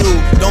what you knew.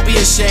 Don't be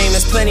ashamed,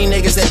 there's plenty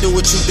niggas that do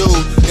what you do.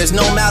 There's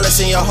no malice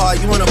in your heart,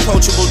 you an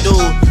approachable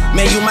dude.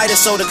 Man, you might have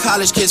sold to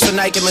college kids for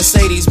Nike and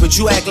Mercedes, but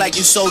you act like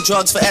you sold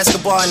drugs for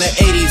Escobar in the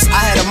 80s.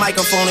 I had a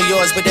microphone of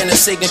yours, but then the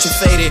signature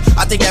faded.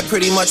 I think that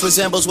pretty much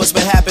resembles what's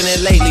been happening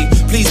lately.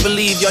 Please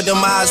believe your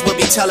demise will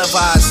be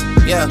televised.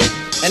 Yeah.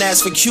 And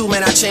as for Q,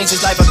 man, I changed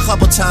his life a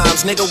couple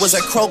times. Nigga was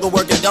at Kroger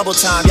working double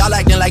time. Y'all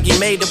acting like he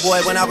made the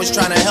boy when I was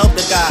trying to help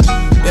the guy.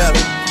 Yeah.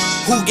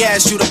 Who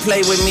gassed you to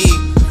play with me?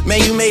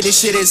 Man, you made this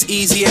shit as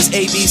easy as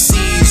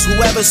ABCs.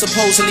 Whoever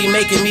supposedly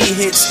making me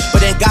hits,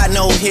 but ain't got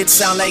no hits,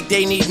 sound like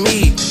they need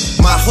me.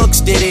 My hooks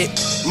did it,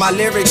 my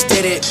lyrics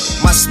did it,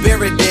 my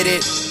spirit did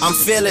it, I'm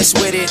fearless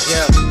with it,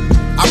 yeah.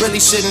 I really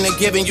shouldn't have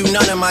given you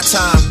none of my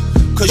time,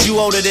 cause you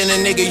older than a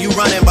nigga you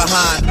running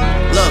behind.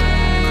 Look,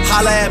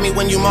 holla at me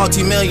when you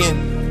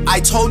multi-million.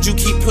 I told you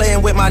keep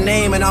playing with my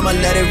name and I'ma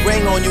let it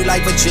ring on you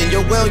like Virginia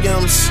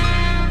Williams.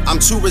 I'm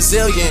too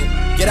resilient,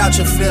 get out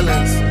your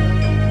feelings.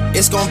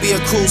 It's gonna be a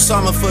cool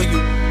summer for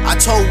you. I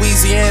told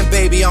Weezy and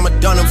Baby I'ma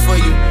done them for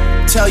you.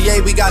 Tell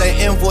Ye we got an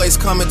invoice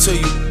coming to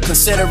you,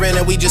 considering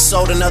that we just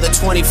sold another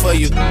 20 for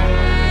you. To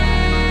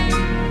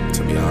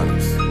be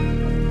honest,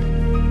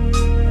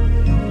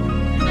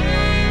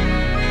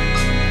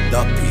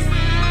 Duck P.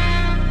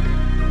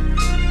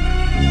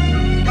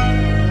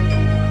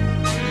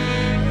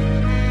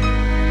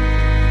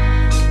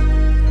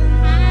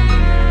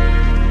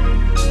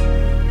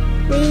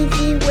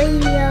 Weezy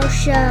Radio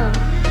Show.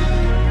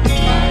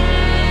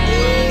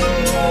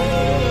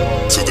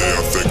 Today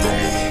I think I'm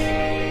gonna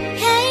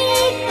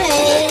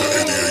pull out the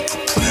 88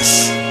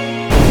 Caprice.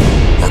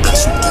 I got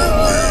some good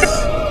weed.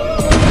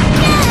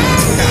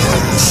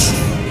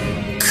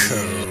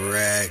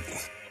 Correct.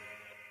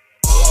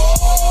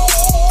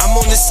 I'm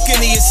on the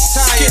skinniest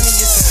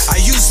tires. I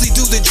usually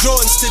do the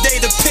Jordans, today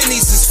the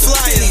pennies is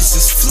flyers.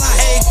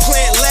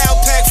 Eggplant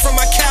loud pack from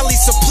my Cali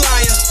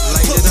supplier.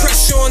 Put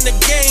pressure on the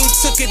game,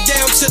 took it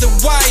down to the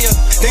wire.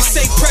 They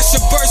say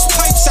pressure burst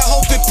pipes, I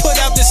hope it put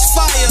out this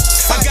fire.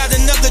 I got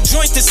another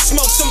joint to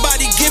smoke,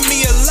 somebody give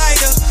me a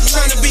lighter.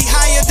 Trying to be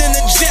higher than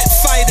a jet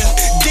fighter.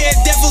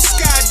 Daredevil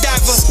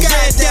skydiver,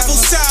 Red Devil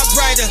side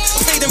rider.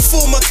 Paid him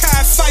full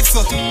Makai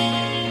Pfeiffer.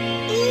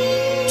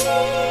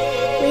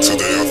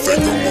 Today I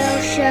think I'm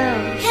gonna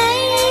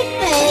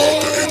pull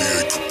out the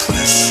 88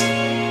 Caprice.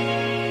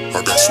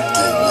 I got some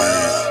good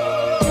weed.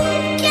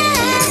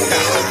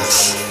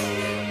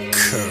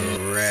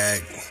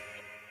 Correct.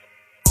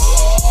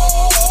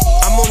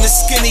 I'm on the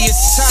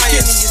skinniest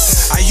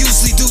tires. I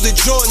usually do the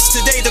Jordans,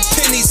 today the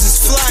pennies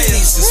is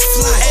flyers.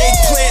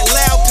 Eggplant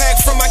loud pack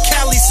from my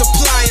Cali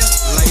supplier.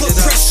 Put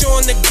pressure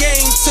on the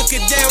game, took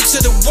it down to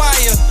the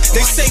wire.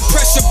 They say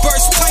pressure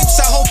burst pipes,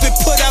 I hope it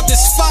put out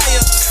this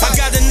fire. I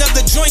got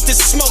another joint to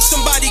smoke,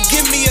 somebody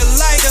give me a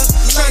lighter.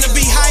 Trying to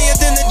be higher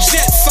than a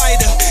jet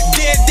fighter.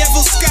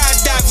 Daredevil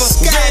skydiver,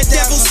 Red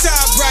Devil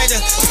side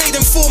rider. Paid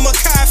him full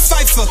Makai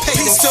Pfeiffer.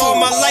 Peace to all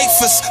my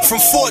lifers, from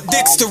Fort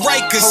Dix to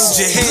Rikers.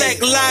 Black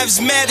lives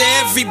matter,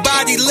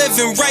 everybody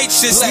living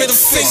righteous. Middle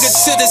finger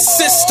to the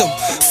system.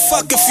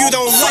 Fuck if you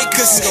don't like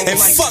us. And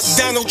fuck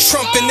Donald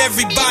Trump and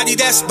everybody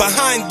that's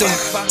behind them.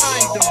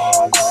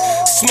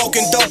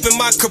 Smoking dope in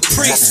my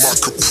Caprice.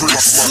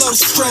 Slow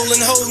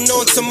strolling, holding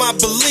on to my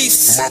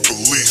beliefs.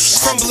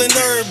 Crumbling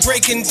herb,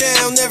 breaking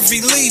down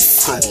every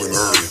leaf.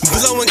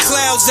 Blowing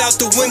clouds out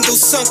the window,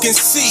 sunken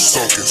sea.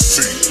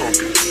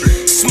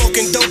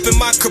 Smoking dope in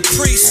my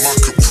Caprice.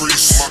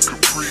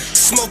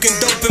 Smoking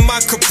dope in my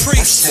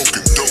Caprice.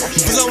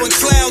 Blowing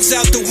clouds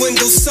out the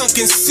window,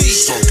 sunken sea.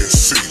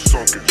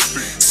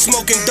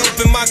 Smoking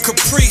dope in my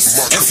Caprice.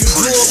 If you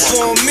grew up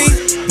on me,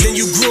 then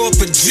you grew up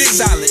a G.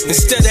 Solid.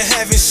 Instead of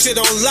having shit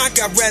on lock,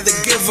 I'd rather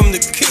give them the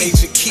key.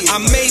 I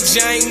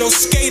major, I ain't no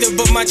skater,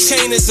 but my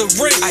chain is a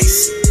ring.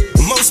 Ice.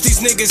 Most these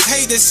niggas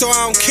hate it, so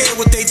I don't care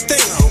what they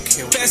think.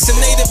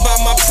 Fascinated by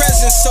my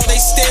presence, so they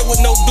stare with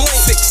no blink.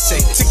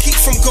 To keep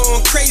from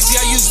going crazy,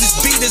 I use this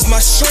beat as my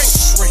shrink.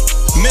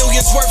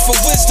 Millions worth of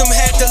wisdom,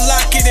 had to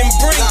lock it in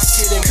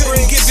brinks.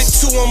 Couldn't give it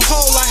to them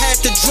whole, I had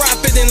to drop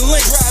it in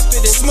links.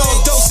 Small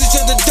dosage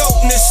of the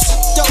dopeness,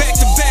 back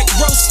to back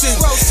roasting.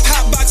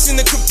 Hotbox in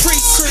the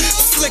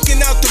Caprice,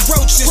 flicking out the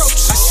roaches.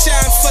 I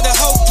shine for the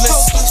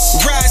hopeless,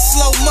 ride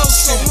slow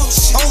motion.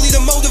 Only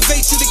to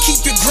motivate you to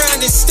keep your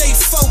grind and stay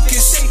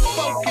focused.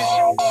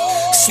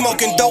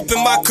 Smoking dope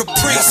in my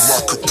Caprice.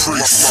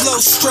 Slow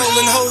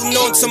strolling, holding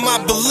on to my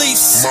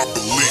beliefs.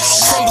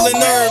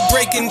 Crumbling herb,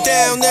 breaking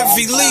down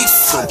every leaf.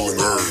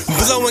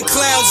 Blowing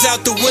clouds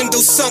out the window,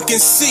 sunken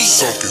sea.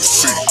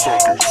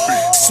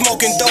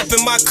 Smoking dope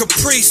in my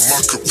Caprice.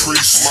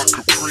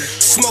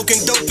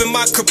 Smoking dope in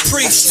my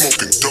Caprice.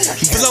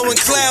 Blowing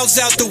clouds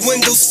out the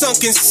window,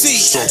 sunken sea.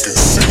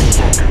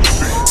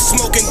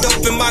 Smoking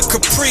dope in my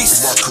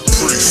Caprice.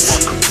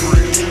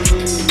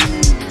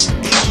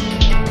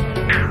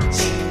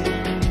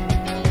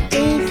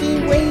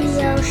 Weezy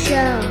Radio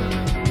Show.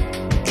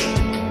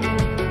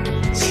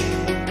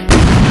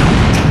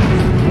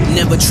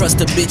 Never trust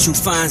a bitch who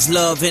finds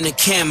love in a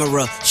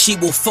camera. She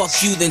will fuck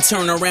you, then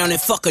turn around and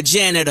fuck a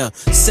janitor.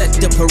 Set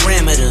the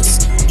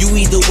parameters. You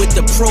either with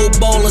the pro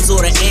ballers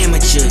or the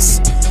amateurs.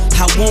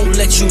 I won't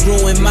let you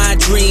ruin my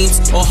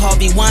dreams, or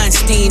Harvey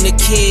Weinstein the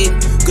kid.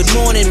 Good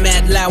morning,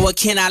 Matt Lauer,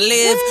 can I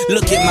live?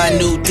 Look at my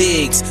new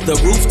digs. The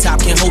rooftop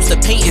can host a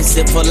painting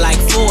sip for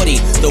like 40.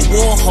 The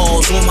war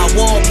halls on my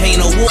wall paint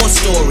a war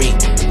story.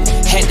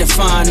 Had to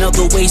find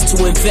other ways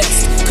to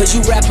invest, cause you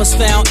rappers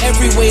found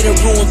every way to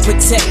ruin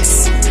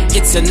protects.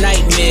 It's a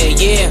nightmare,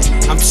 yeah.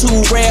 I'm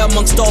too rare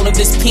amongst all of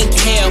this pink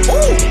hair.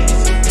 Ooh.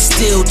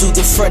 Still do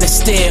the Fred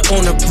Astaire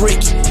on a brick.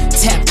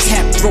 Tap,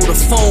 tap, throw the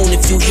phone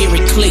if you hear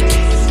it click.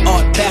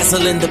 Art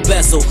Basel in the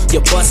bezel.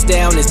 Your bust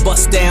down is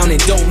bust down and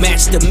don't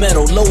match the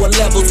metal. Lower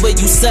levels where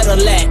you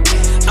settle at.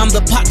 I'm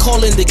the pot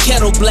calling the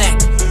kettle black.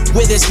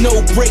 Where there's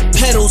no brake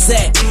pedals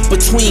at.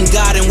 Between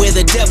God and where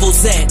the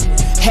devil's at.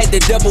 Had to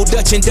double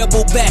dutch and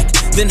double back.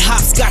 Then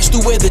hopscotch to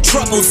where the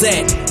trouble's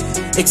at.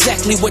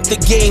 Exactly what the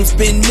game's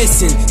been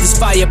missing. This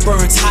fire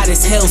burns hot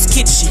as Hell's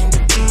Kitchen.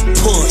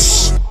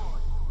 Push.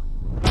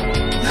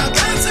 Now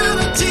that's how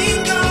the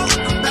team goes.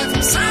 Back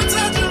from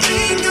Santo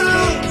Domingo.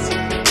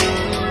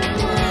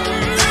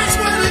 That's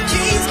where the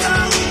keys go.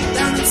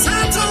 Down in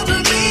Santo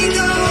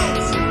Domingo.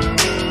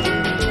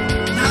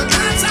 Now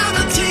that's how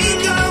the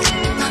team goes.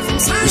 Back from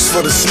Santo Domingo. It's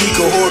for the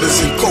sneaker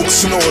hoarders and coke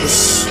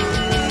snorters.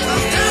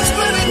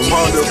 The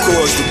Honda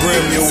Accords, the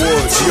Grammy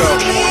Awards, yo.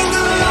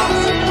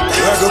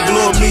 I could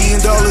blow $1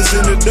 million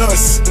in the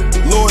dust.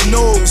 Lord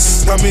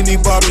knows how many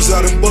bottles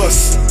I done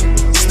bust.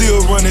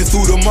 Still running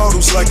through the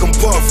models like I'm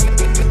Puff.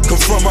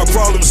 Confront my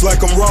problems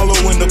like I'm Rollo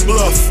in the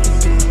Bluff.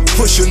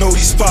 Pushing all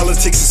these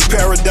politics is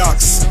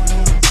paradox.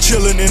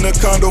 Chilling in a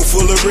condo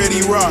full of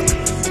ready rock.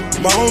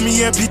 My homie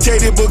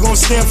amputated but gon'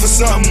 stand for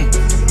something.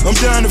 I'm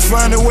down to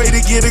find a way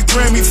to get a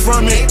Grammy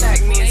from it.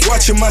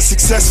 Watching my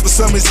success for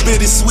some is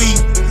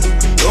bittersweet.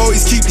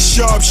 Always keep the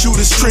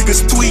sharpshooters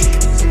triggers tweak.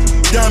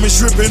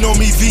 Diamonds dripping on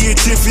me via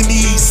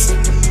Tiffany's.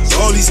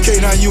 All these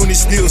K9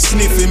 units still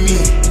sniffing me.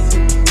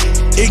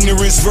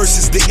 Ignorance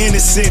versus the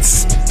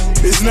innocence.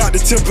 It's not the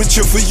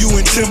temperature for you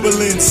in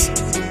Timberlands.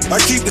 I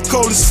keep the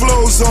coldest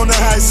flows on the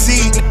high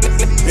seat.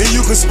 And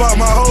you can spot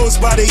my hoes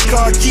by they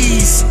car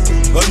keys.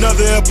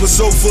 Another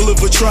episode full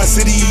of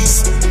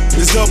atrocities.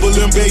 It's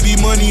doubling baby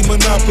money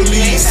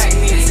monopolies.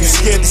 You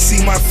scared to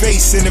see my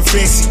face in a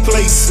fancy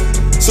place.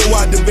 So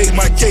I debate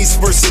my case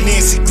versus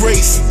Nancy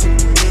Grace.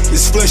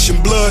 It's flesh and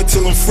blood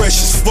till I'm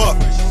fresh as fuck.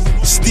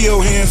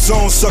 Still hands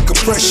on, sucker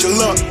pressure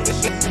luck.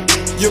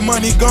 Your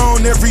money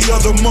gone every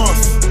other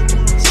month.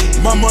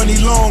 My money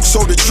long,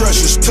 so the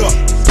treasure's tough.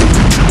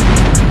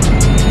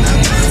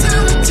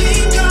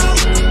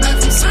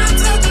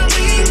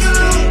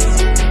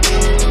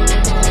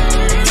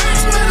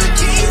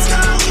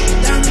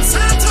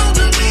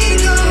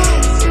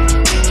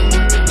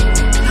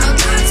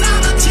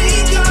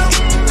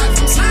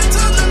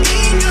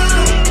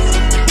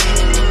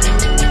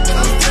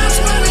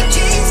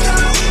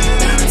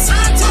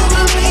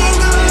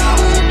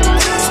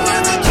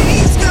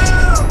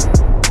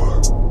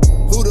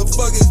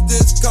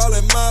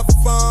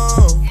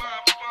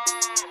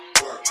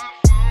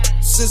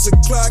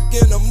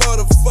 In the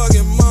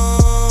motherfucking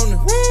morning.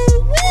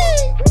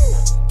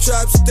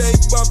 Trap stay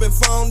bumping,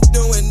 phone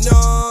doing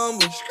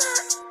numbers.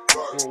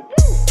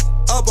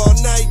 Up all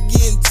night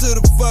getting to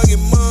the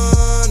fucking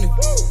money.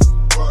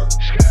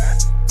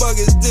 Fuck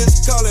is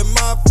this calling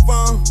my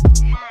phone?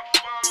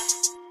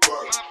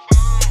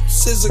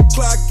 6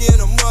 o'clock in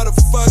the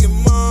motherfucking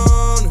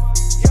morning.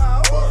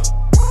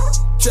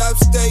 Trap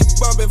stay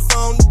bumping,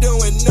 phone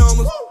doing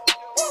numbers.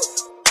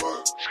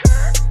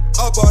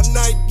 Up all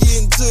night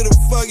getting to the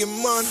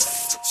fucking money.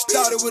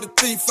 Started with a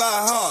 3-5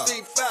 hard.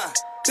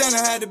 Then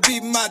I had to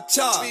beat my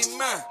charge.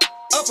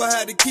 Up I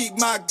had to keep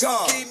my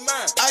guard.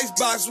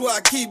 Icebox where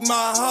I keep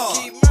my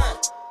heart.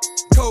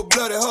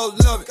 Cold-blooded hoes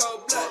love it.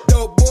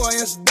 Dope boy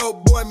and some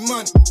dope boy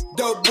money.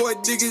 Dope boy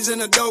diggers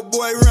and a dope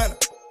boy runner.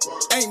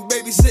 Ain't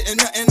babysitting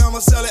nothing, I'ma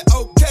sell it.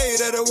 Okay,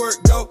 that'll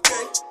work, go.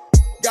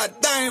 God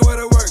dang, where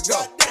the work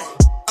go.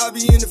 I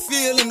be in the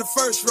field in the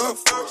first row.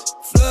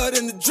 Flood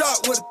in the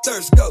drop where the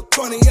thirst go.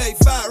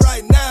 28.5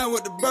 right now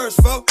with the burst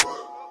for.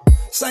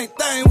 Same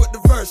thing with the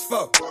verse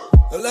for.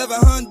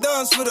 1100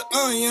 dollars for the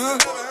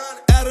onion.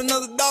 Add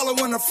another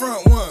 $1 when I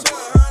front one.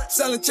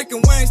 Selling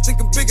chicken wings,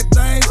 thinking bigger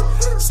things.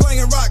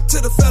 Slinging rock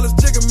to the fellas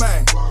jigger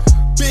man.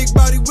 Big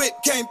body whip,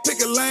 can't pick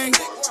a lane.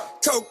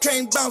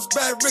 Cocaine bounce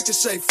back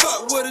ricochet.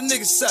 Fuck what a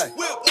nigga say.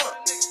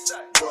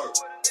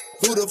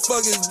 Who the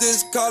fuck is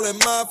this calling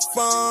my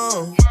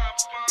phone?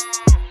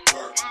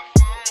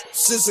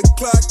 6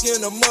 o'clock in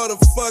the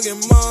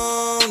motherfucking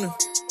morning.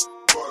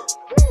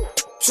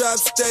 Trap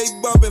stay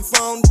bumping,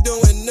 phone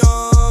doing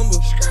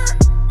numbers.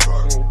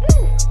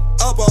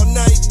 Up all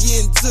night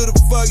getting to the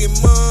fucking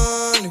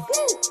money.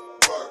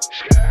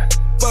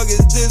 Fuck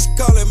is this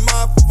calling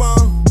my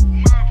phone?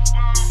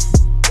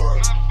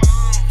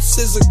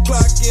 6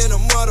 o'clock in the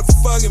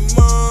motherfucking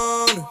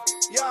morning.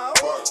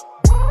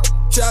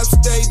 Trap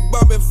stay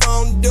bumping,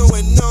 phone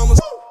doing numbers.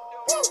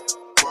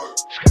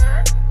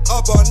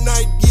 Up all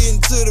night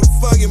getting to the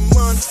fucking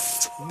money.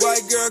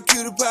 White girl,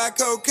 cutie pie,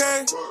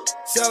 cocaine.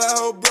 Sell a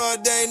whole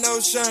broad day, no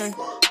shame.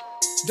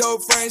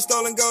 Dope frame,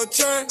 stolen gold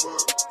chain.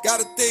 Got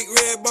a thick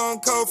red bone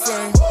cold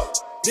flame.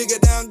 Dig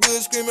it down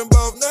good, screaming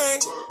both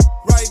names.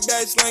 Right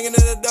back slanging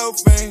to the dope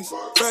fangs.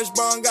 Fresh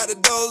bone got the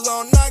doors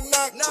on, knock,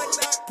 knock, knock,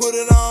 knock. Put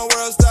it on,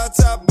 world star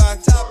top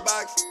box, top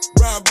box.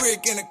 Brown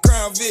brick in a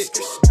Crown Vic.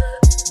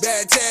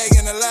 Bad tag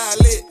and a lie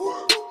lit.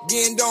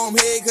 Getting dome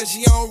head cause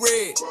she on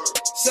red.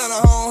 Son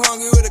of home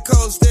hungry with a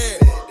cold stare.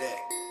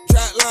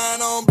 Trap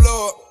line on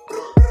blow up.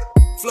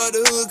 Flood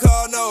the hood,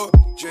 call no.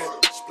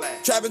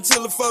 Trapping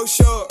till the folks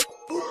show up.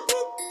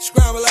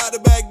 Scramble out the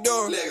back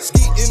door.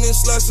 Skeeting and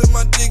slushing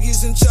my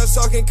diggies and chest.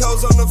 Talking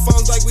codes on the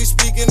phones like we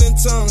speaking in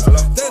tongues.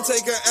 Then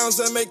take an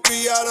ounce and make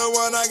 3 out of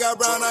 1. I got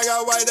brown, I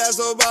got white, that's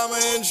Obama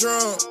and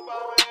Trump.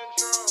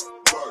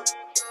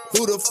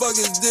 Who the fuck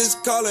is this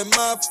calling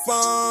my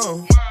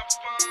phone?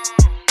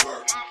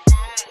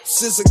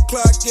 6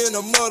 o'clock in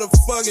the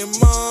motherfucking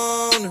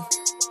morning.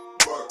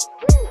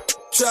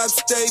 Trap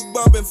stay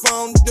bumping,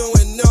 phone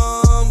doing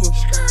numbers.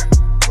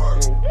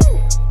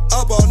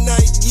 Up all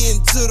night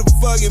getting to the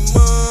fucking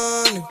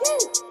money.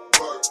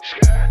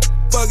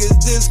 Fuck is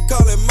this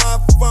calling my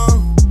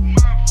phone?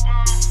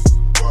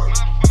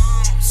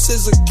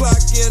 6 o'clock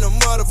in the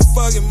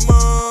motherfucking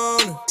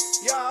morning.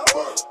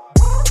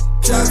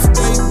 Trap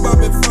stay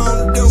bumping,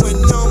 phone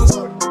doing numbers.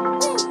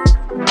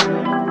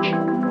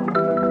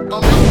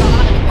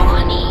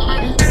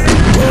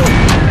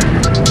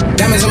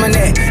 Diamonds on my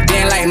neck,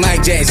 damn like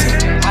Mike Jackson.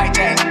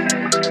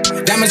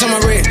 Diamonds on my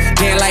wrist,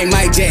 damn like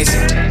Mike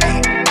Jackson.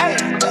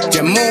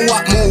 Just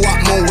moonwalk, moonwalk,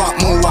 moonwalk,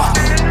 moonwalk.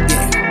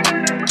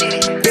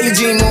 Yeah. Billie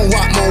Jean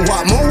moonwalk,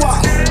 moonwalk,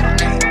 moonwalk.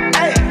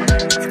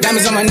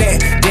 Diamonds on my neck,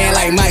 damn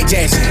like Mike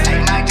Jackson.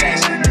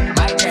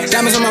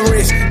 Diamonds on my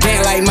wrist,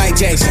 damn like Mike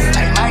Jackson.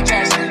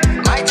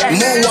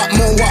 Moonwalk,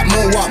 moonwalk,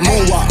 moonwalk,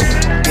 moonwalk.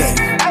 Yeah.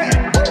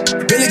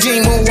 Billie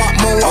Jean moonwalk,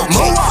 moonwalk,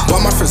 moonwalk.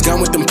 Bought my first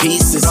gun with them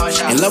pieces.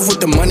 In love with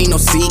the money, no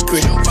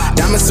secret.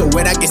 Diamonds so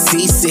wet I get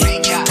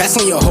seasick. Pass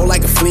on your hoe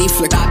like a flea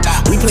flicker.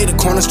 We play the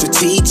corner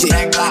strategic.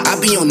 I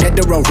be on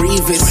Netero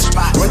Revis.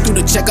 Run through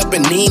the checkup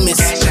in Nemus.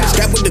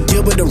 Scrap with the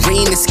Gilbert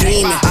Arena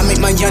scheming. I make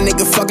my young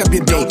nigga fuck up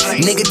your day.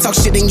 Nigga talk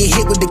shit and get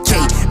hit with the K.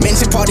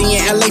 Mansion party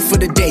in LA for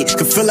the day.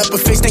 Could fill up a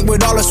fish tank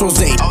with all this rose.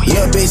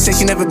 Little bitch say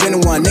she never been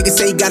in one. Nigga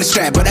say he got a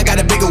strap, but I got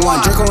a bigger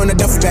one. Draco in a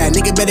duffel bag.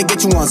 Nigga better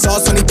get you one.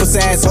 Sauce on these pussy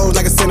assholes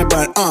like a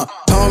Cinnabon. I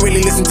don't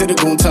really listen to the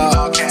goon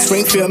talk.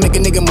 Springfield make a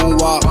nigga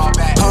moonwalk.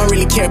 I don't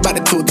really care about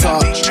the two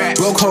talk.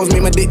 Broke hoes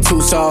made my dick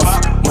too soft.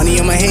 Money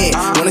on my head,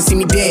 wanna see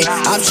me dead.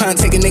 I'm tryna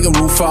take a nigga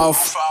roof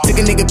off. Took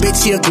a nigga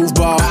bitch, he a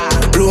goofball.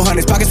 Blue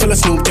hunters, pockets full of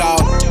Snoop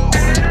Dogg.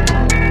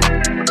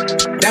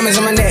 Diamonds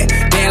on my neck,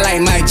 damn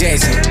like Mike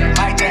Jackson.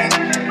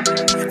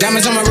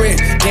 Diamonds on my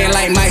wrist, damn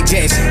like Mike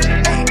Jackson.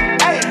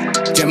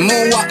 Just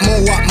moonwalk,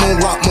 moonwalk,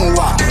 moonwalk,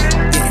 moonwalk.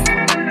 Yeah.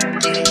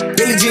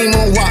 Billie Jean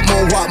moonwalk,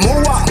 moonwalk,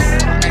 moonwalk.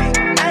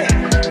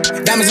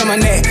 Diamonds on my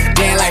neck,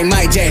 damn like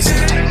Mike Jackson.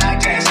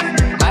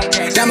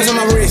 Diamonds on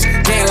my wrist,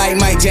 damn like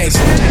Mike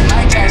Jackson.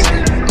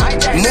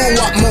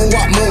 Moonwalk,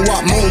 moonwalk,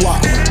 moonwalk,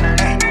 moonwalk.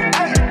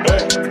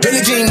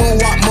 Billie Jean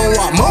moonwalk,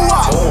 moonwalk,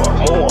 moonwalk.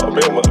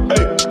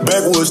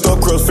 Backwoods, stuff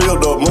crust,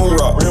 filled up, moon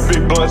rock. Real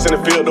big blunts in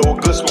the field up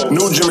with good smoke.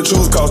 New Jimmy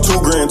Choo's cost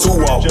 $2 grand, 2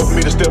 walk. Just for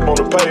me to step on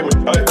the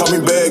pavement. Call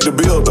me Bag the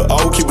Builder, I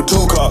will keep a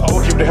 2-car. I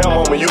will keep the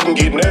hammer on me, you can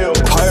get nailed.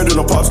 Higher than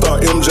a pop star,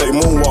 MJ,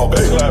 moonwalk.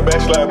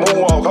 Backslide,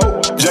 moonwalk,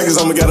 ho. Jackets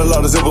on me, got a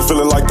lot of zipper,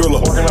 feeling like Thriller.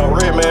 Working out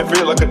red, man,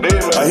 feel like a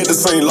dead man. I hit the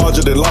scene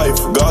larger than life,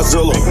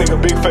 Godzilla. Big nigga,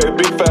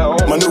 big fat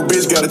on. My new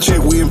bitch got a check,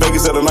 we in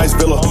Vegas at a nice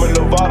villa. I'm in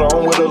Nevada,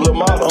 I'm with a little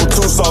model. I'm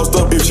too sauced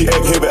up, if she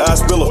act heavy, I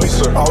spill her.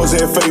 Always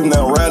had faith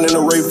now, riding in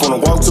a rape. When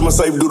I walk to my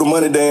safe, do the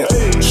money dance.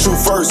 Shoot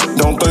first,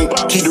 don't think.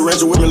 Keep the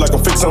ratchet with me like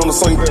I'm fixing on the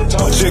sink.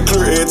 Shit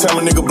clear every time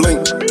a nigga blink.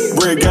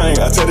 Bread gang,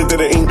 I tell it to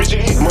the ink.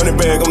 Money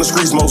bag on the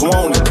streets, most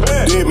wanted.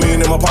 Dead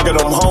man in my pocket,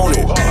 I'm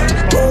haunted.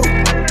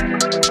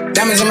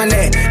 Diamonds on my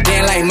neck,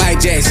 damn like Mike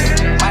Jackson.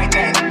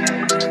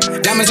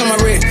 Diamonds on my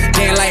wrist,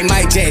 damn like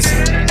Mike Jackson.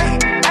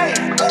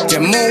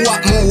 Just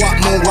moonwalk, moonwalk,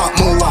 moonwalk,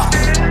 moonwalk.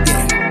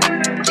 Yeah.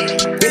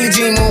 Billie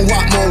Jean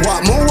moonwalk,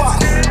 moonwalk, moonwalk.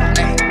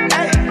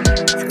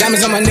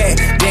 Diamonds on my neck,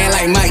 damn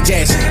like Mike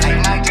Jackson.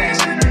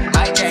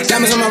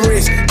 Diamonds on my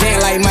wrist,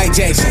 damn like Mike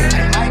Jackson.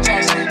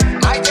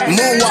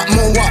 Moonwalk,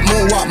 moonwalk,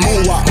 moonwalk,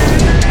 moonwalk.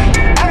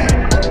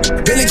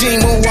 Billie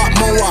Jean moonwalk,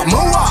 moonwalk,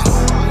 moonwalk.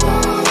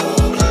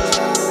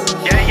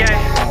 Yeah, yeah.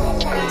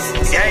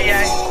 Yeah,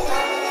 yeah.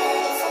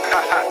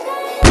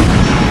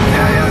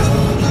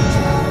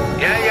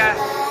 Yeah, yeah.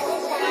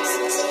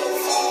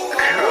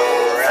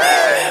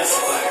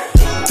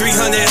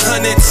 300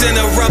 hundreds in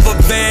a rubber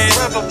band.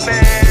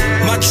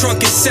 My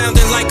trunk is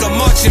sounding like a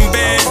marching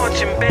band.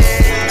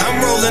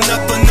 I'm rolling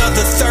up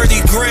another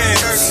 30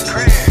 grams.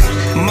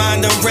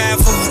 Mind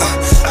unravel,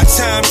 I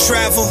time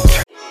travel.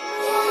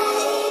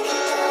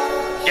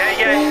 Yeah,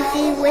 yeah.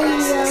 Weezy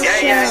Radio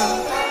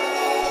Show.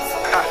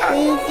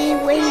 Weezy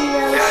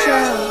Radio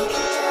Show.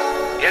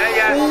 Yeah,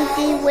 yeah.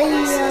 Weezy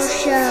Radio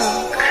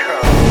Show.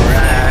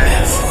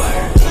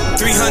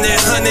 300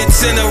 hundreds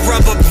in a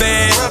rubber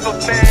band.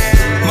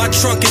 My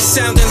trunk is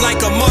sounding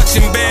like a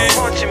marching band.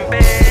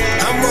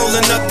 I'm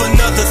rolling up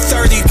another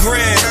 30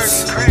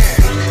 grams.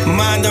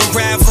 Mind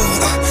unravel,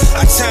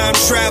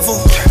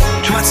 travel.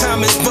 My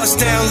time is bust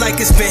down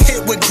like it's been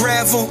hit with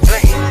gravel.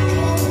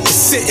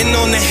 Sitting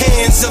on the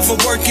hands of a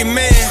working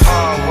man.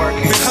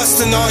 Been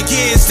hustling all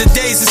years, the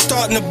days are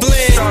starting to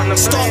blend.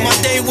 Start my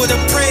day with a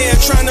prayer,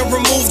 trying to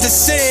remove the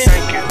sin.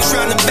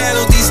 Trying to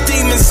battle these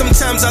demons,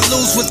 sometimes I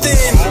lose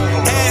within.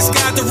 Ask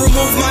God to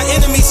remove my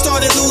enemies,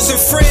 started losing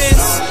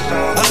friends.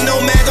 A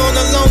nomad on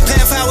a lone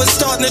path, how it's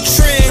starting to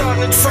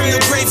trend. From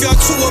the graveyard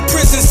to a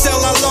prison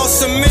cell, I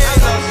lost some men.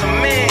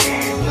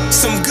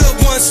 Some good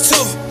ones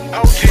too,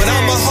 but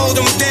I'ma hold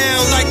them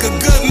down like a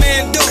good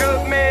man do.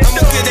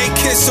 I'ma give they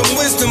kids some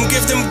wisdom,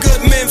 give them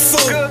good men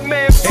food,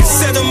 and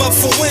set them up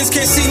for wins,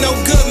 can't see no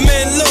good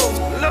men lose.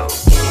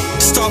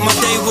 Start my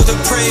day with a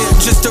prayer,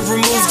 just to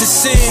remove the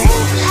sin.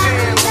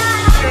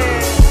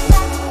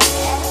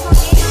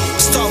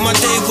 Start my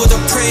day with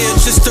a prayer,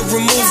 just to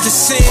remove the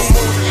sin.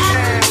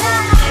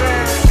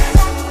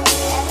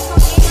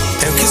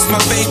 And kiss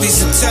my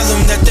babies and tell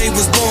them that they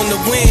was born to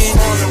win.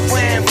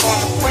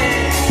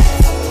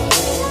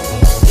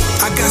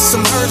 I got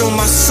some hurt on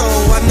my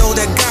soul, I know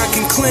that God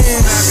can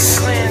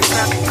cleanse.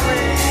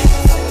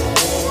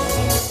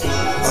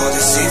 All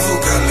this evil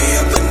got me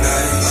up at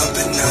night.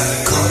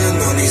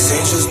 Calling on these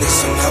angels, need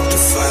some help to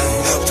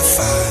fight.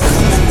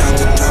 Coming out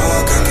the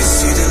dark, I can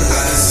see the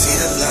light.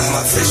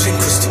 My vision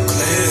crystal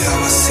clear,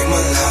 how I see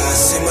my life.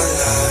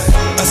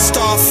 A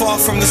star fall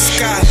from the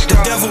sky, the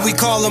devil we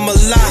call him a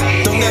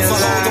lie. Don't ever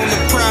hold on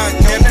to pride,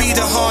 that be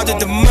the heart of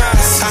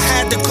demise. I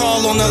had to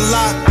call on a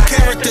lie,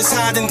 characters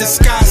hide in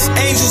disguise.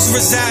 Angels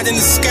reside in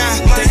the sky,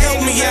 they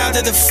help me out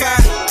of the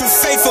fire. Through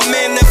faith a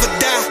man never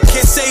die,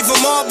 can't save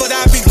them all, but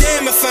I'd be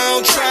damned if I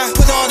don't try.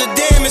 Put all the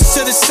damage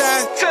to the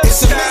side,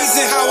 it's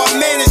amazing how I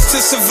managed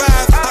to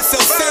survive. I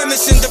felt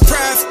famished and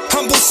deprived,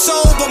 humble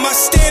soul, but my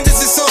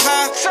standards is so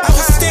high. I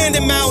was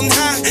standing mountain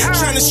high,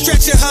 trying to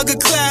stretch and hug a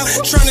cloud,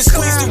 trying to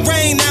squeeze the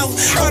rain out,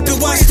 up and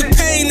watch the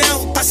pain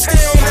out. I stay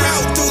on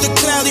route through the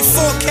cloudy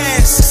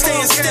forecast,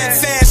 staying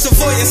steadfast,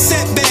 avoiding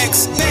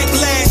setbacks,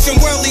 backlash and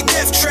worldly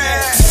death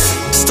traps.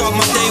 Start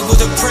my day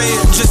with a prayer,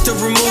 just to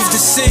remove the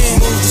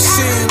sin.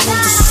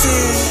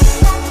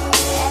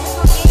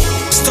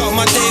 Start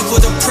my day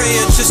with a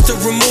prayer, just to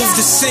remove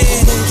the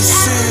sin.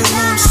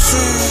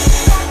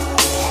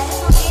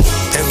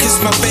 And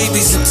kiss my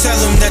babies and tell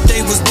them that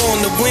they was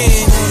born to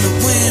win.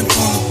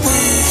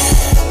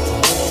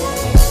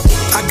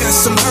 I got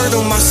some hurt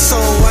on my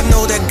soul, I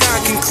know that God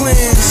can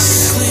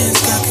cleanse.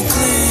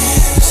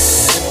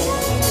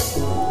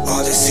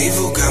 All this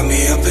evil got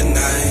me up at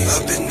night.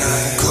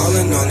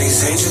 Calling on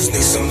these angels,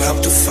 need some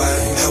help to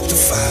fight.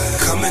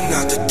 Coming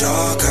out the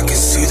dark, I can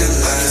see the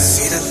light.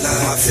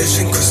 My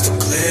vision crystal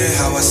clear,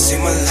 how I see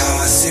my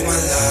life.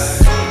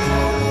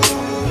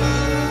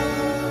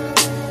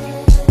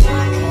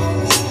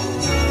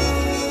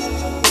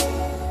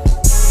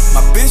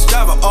 My bitch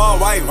drive a all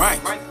white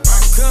rank.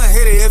 Couldn't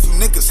hit it if you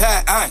niggas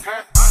had aim.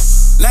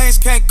 Lanes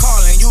can't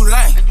call and you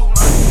lame. You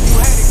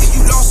had it and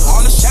you lost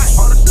all the shine.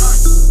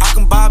 I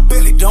can buy a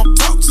Billy, don't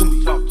talk to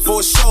me. For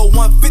a show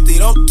 150,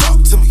 don't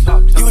talk to me.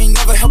 You ain't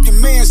never help your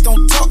mans,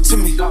 don't talk to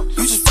me.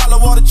 You just follow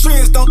all the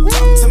trends, don't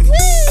talk to me.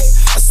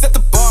 I set the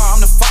bar,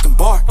 I'm the fucking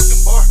bar.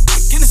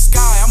 In the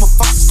sky, I'm a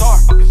fucking star.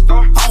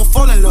 I don't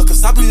fall in love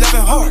cause I be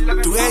loving hard.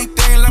 Do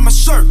everything like my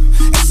shirt,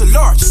 it's a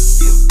large.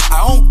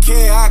 I don't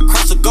care, I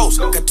crash a ghost.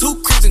 Got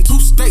 2 cribs in 2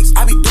 states,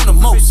 I be doing the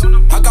most.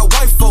 I got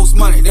white folks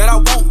money that I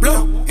won't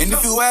blow. And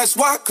if you ask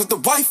why, cause the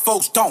white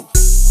folks don't.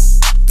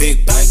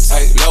 Big bank,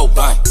 tight, low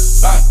bank.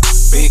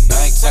 Big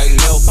bank, tight,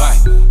 low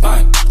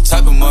bank.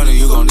 Type of money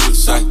you gon' need to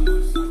sight.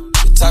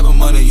 The type of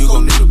money you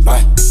gon' need to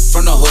buy.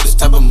 From the hood, this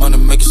type of money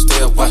make you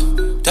stay away.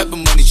 Type of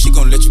money she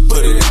gon' let you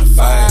put it in the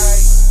fight.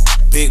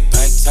 Big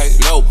bank, tight,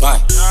 low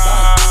bank.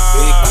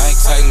 Big bank,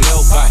 tight,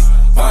 low bank.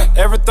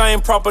 Everything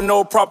proper,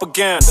 no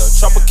propaganda.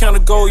 Tropicana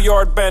gold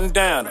yard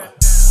bandana.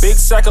 Big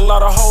sack, a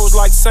lot of hoes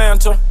like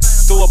Santa.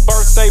 Threw a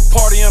birthday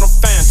party in a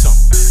Phantom.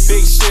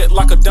 Big shit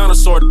like a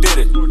dinosaur did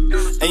it.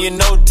 And you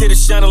know titty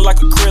shining like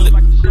acrylic.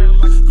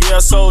 Yeah, I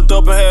sold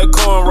dope and had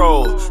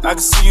cornrow. I can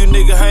see you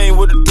nigga hang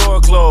with the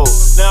door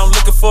closed. Now I'm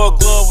looking for a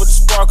glove with a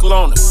sparkle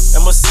on it.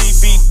 And my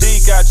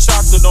CBD got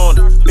chocolate on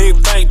it.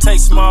 Big bank take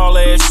small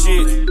ass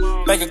shit.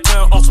 Bank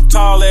account on some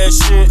tall ass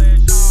shit.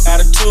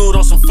 Attitude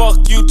on some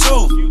fuck you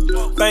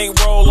too. Bank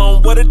roll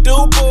on what it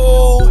do,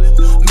 boo.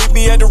 Meet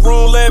me at the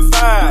roulette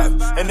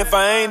vibe. And if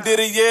I ain't did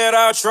it yet,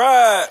 I'll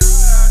try it.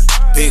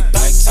 Big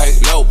bank, tight,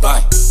 low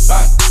bank.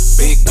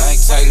 Big bank,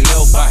 tight,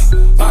 low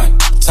bank.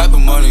 Type of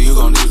money you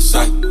gon' need to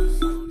sight.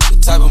 The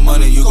type of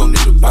money you gon'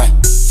 need to buy.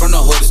 From the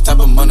hood, this type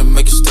of money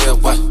make you stay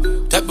away.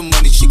 Type of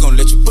money she gon'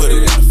 let you put it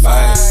in the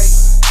fight.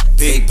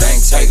 Big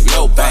bank, tight,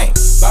 low bank.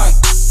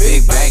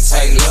 Big bank,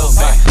 tight, low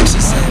bank. She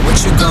said, what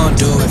you gon'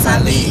 do if I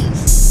leave?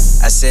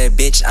 I said,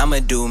 bitch, I'ma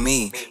do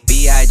me.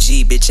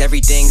 B.I.G., bitch,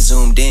 everything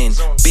zoomed in.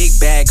 Big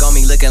bag on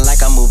me looking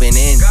like I'm moving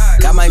in.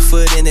 Got my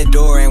foot in the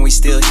door and we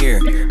still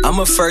here. I'm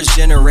a first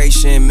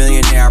generation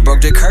millionaire. I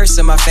broke the curse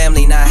of my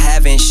family not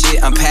having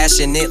shit. I'm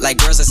passionate like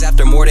girls that's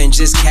after more than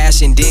just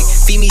cash and dick.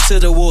 Feed me to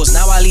the wolves,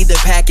 now I lead the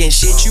pack and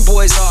shit. You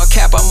boys all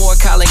cap, I'm more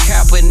Colin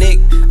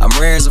Kaepernick. I'm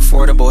rare as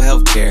affordable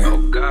healthcare.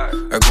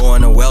 Or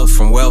going to wealth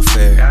from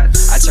welfare.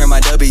 I turn my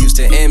W's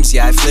to M's,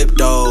 yeah, I flip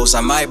those. I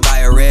might buy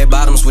a red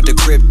bottoms with the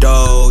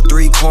crypto.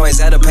 3 coins,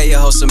 that'll pay your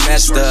whole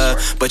semester.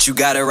 But you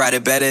gotta ride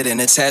it better than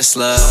a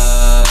Tesla.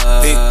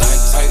 Big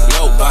bank, tight,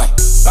 low buy.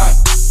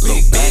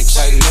 Big bank,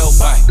 tight, low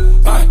buy.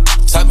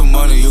 Type of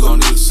money you gon'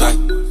 need a sight.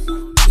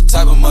 The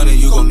type of money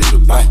you gon' need to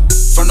buy.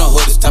 From the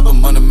hood, this type of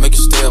money make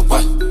you stay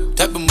away.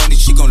 Type of money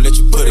she gon' let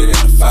you put it in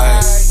a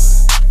fight.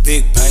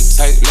 Big bank,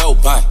 tight, low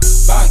buy.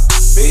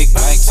 Big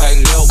bank,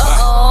 tight, low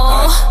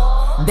buy.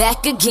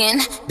 Back again,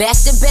 back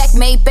to back,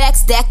 made back,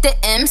 stack the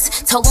M's.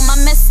 Told him I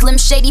miss Slim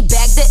Shady,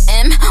 bag the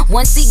M.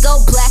 Once he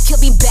go black,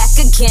 he'll be back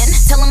again.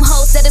 Tell him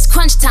hoes that it's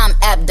crunch time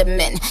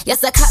abdomen.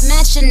 Yes, I caught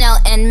Mad Chanel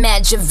and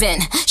Mad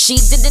Javin. She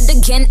did it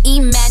again,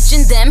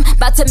 imagine them.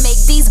 About to make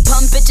these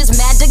bum bitches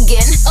mad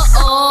again.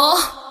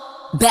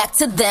 Back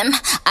to them.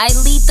 I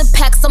lead the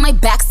pack, so my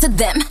back's to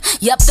them.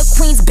 Yup, the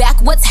queen's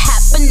back, what's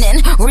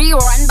happening?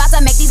 Rerun, bout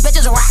to make these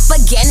bitches rap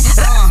again.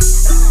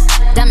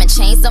 Diamond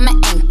chains on my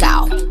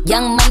ankle.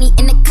 Young money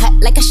in the cut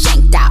like a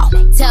shank doll.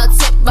 Tail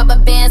tip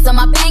rubber bands on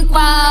my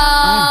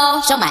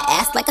bankroll. Show my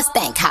ass like a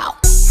stank cow.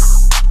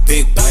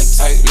 Big bank,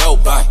 tight, low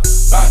buy.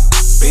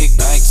 Big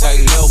bank,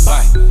 tight, low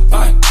buy.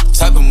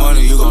 Type of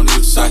money you gon' need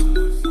a sight.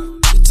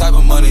 The type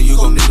of money you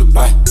gon' need to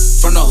buy.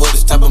 From the hood,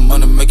 this type of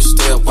money make you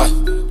stay away.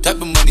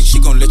 Type of money she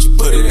gon' let you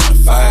put it in a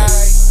fight.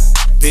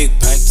 Big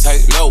bank,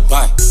 tight, low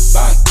buy.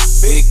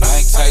 Big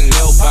bank, tight,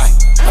 low buy.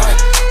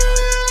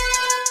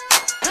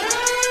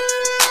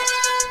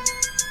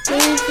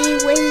 Weezy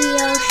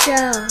Radio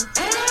Show.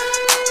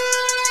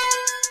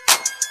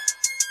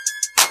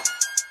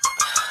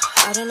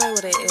 I don't know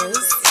what it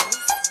is,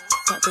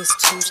 but this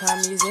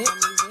 2-time music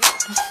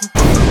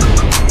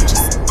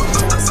just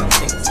does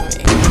something to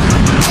me.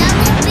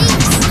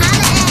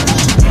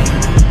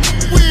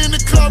 We in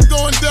the club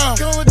going down.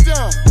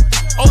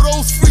 All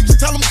those freaks,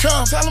 tell them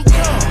come.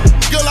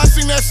 Girl, I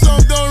sing that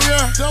song, don't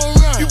run.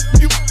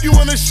 You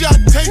want a shot,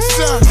 take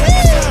some.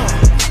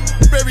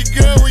 Baby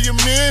girl, where your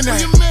man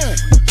at?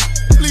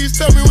 Please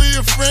tell me where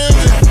your friends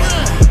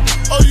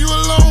at. Oh, you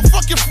alone?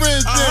 Fuck your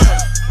friends then.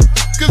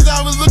 Cause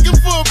I was looking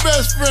for a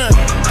best friend.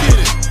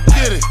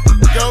 Get it,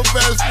 go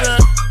best friend.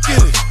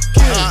 Get it,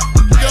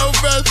 go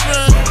best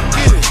friend.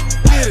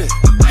 Get it,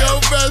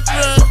 go best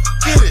friend.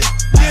 Get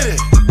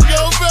it,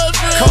 go best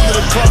friend. Come to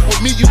the club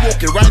with me, you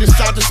walking right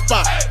inside the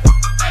spot.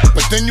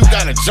 But then you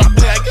gotta jump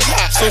it like it's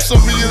hot. So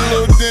some of your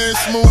little dance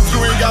moves,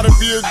 you ain't gotta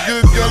be a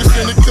good girl, it's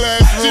in the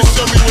classroom. Just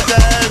show me what the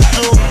ass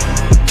do.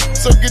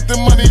 So get the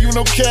money, you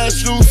know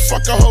cash rules.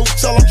 Fuck a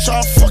hotel, I'm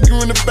tryna fuck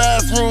you in the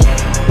bathroom.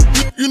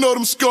 You know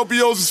them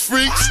Scorpios is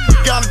freaks.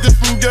 Got a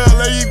different girl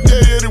every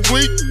day of the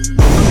week.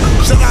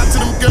 Shout out to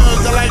them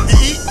girls that like to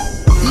eat.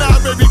 Nah,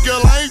 baby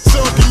girl, I ain't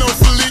talking no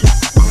Philippe.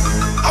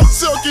 I'm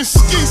talking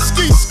ski.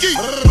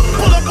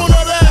 Pull up on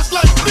that ass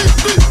like beep.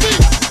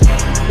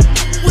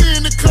 We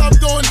in the club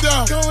going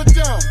down.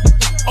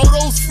 All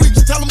those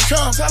freaks, tell them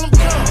come.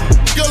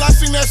 Girl, I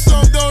sing that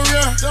song, don't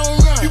run.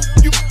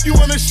 You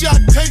want a shot,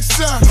 take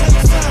some.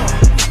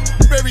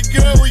 Baby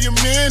girl, where your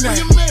man at?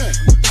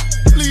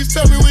 Please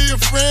tell me where your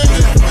friends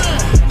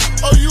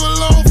at. Oh, you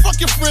alone? Fuck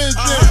your friends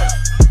then.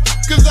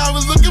 Cause I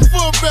was looking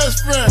for a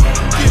best friend.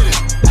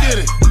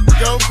 Get it,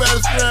 go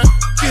best friend.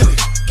 Get it,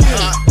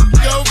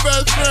 go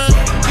best friend.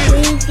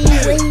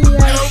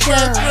 Go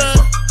best friend.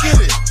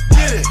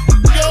 Get it,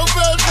 go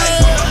best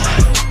friend.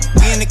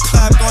 We in the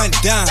club going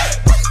down.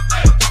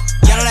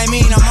 Y'all know what I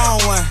mean? I'm on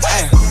one.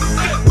 Ay.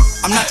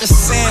 I'm not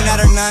just saying that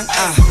or none.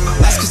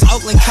 That's cause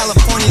Oakland,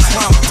 California is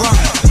where I'm from.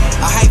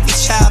 A hypey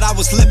child, I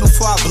was lit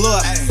before I blew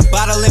up.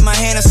 Bottle in my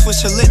hand, I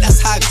switch a lit,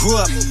 that's how I grew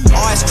up.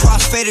 Always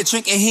crossfaded,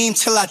 drinking heme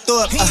till I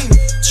threw up.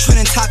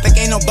 Trending topic,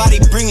 ain't nobody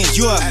bringing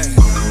you up.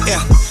 Yeah,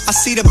 I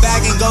see the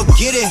bag and go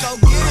get it.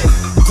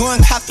 Go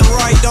and cop the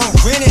Roy, don't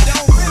rent it.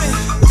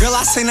 Girl,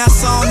 I sing that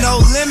song,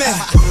 no limit.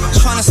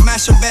 Tryna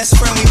smash your best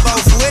friend, we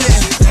both with it.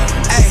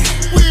 Ay.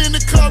 We in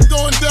the club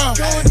going down.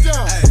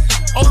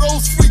 All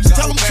those freaks,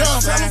 tell them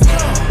come.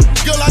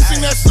 Girl, I sing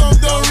that song,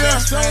 don't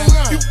run.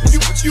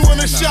 You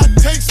want a shot,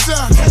 take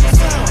some.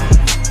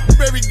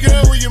 Baby girl,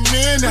 where your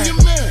man at?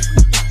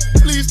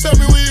 Please tell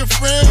me where your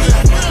friends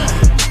at.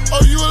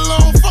 Oh, you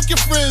alone? Fuck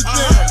your friends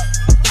then.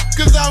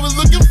 Cause I was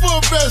looking for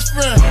a best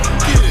friend.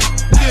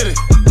 Get it,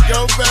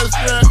 go best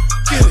friend.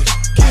 Get it,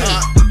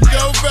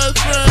 go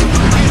best friend.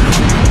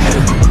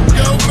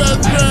 Go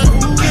best friend.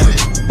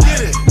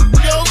 Get it,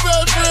 go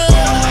best friend.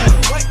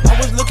 I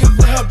was looking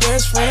for her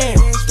best friend.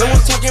 They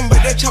was talking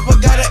about that chopper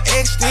got an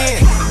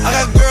extend. I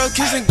got girls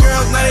kissing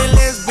girls, now they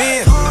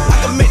lesbian. I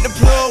can make the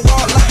plug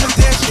walk like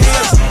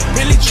pedestrians.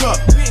 Billy truck,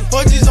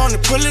 4G's on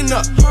it, pulling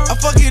up. I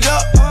fuck it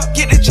up,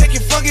 get the check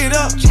and fuck it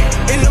up.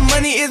 And the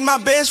money is my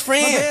my best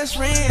friend.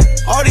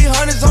 All these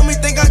hundreds on me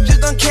think I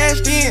just done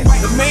cashed in.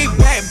 The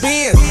Maybach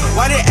Benz,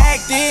 why they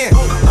actin'?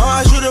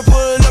 I should've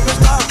pulled up and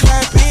start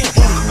clapping.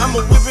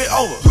 I'ma whip it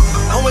over,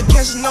 I'm with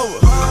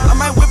Casanova. I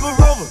might whip her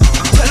over,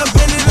 tell her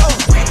bend it over.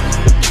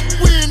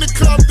 We in the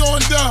club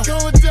going down.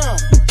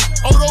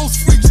 All those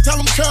freaks, tell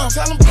them come.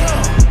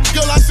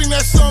 Girl, I sing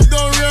that song,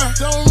 don't run.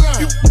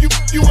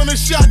 You want a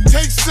shot,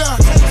 take some.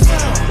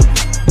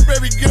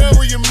 Baby girl,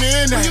 where your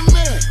man at?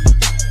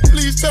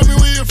 Please tell me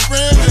where your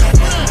friend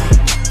at.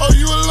 Oh,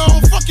 you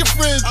alone? Fuck your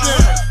friends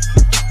then.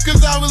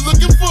 Cause I was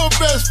looking for a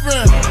best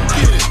friend.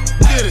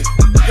 Get it,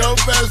 go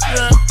best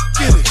friend.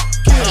 Get it,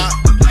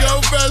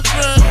 go best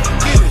friend.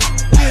 Get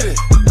it,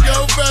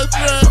 go best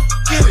friend.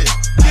 Get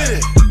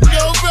it,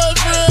 go best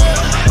friend.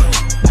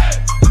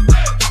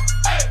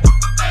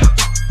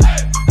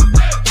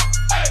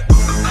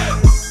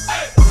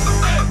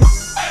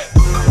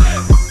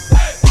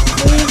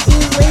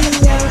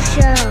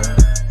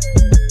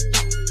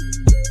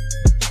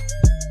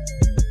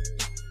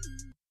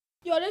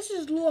 Yo, this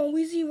is Lou on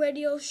Weezy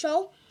Radio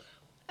Show.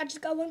 I just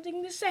got one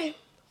thing to say.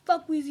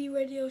 Fuck Weezy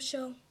Radio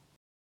Show.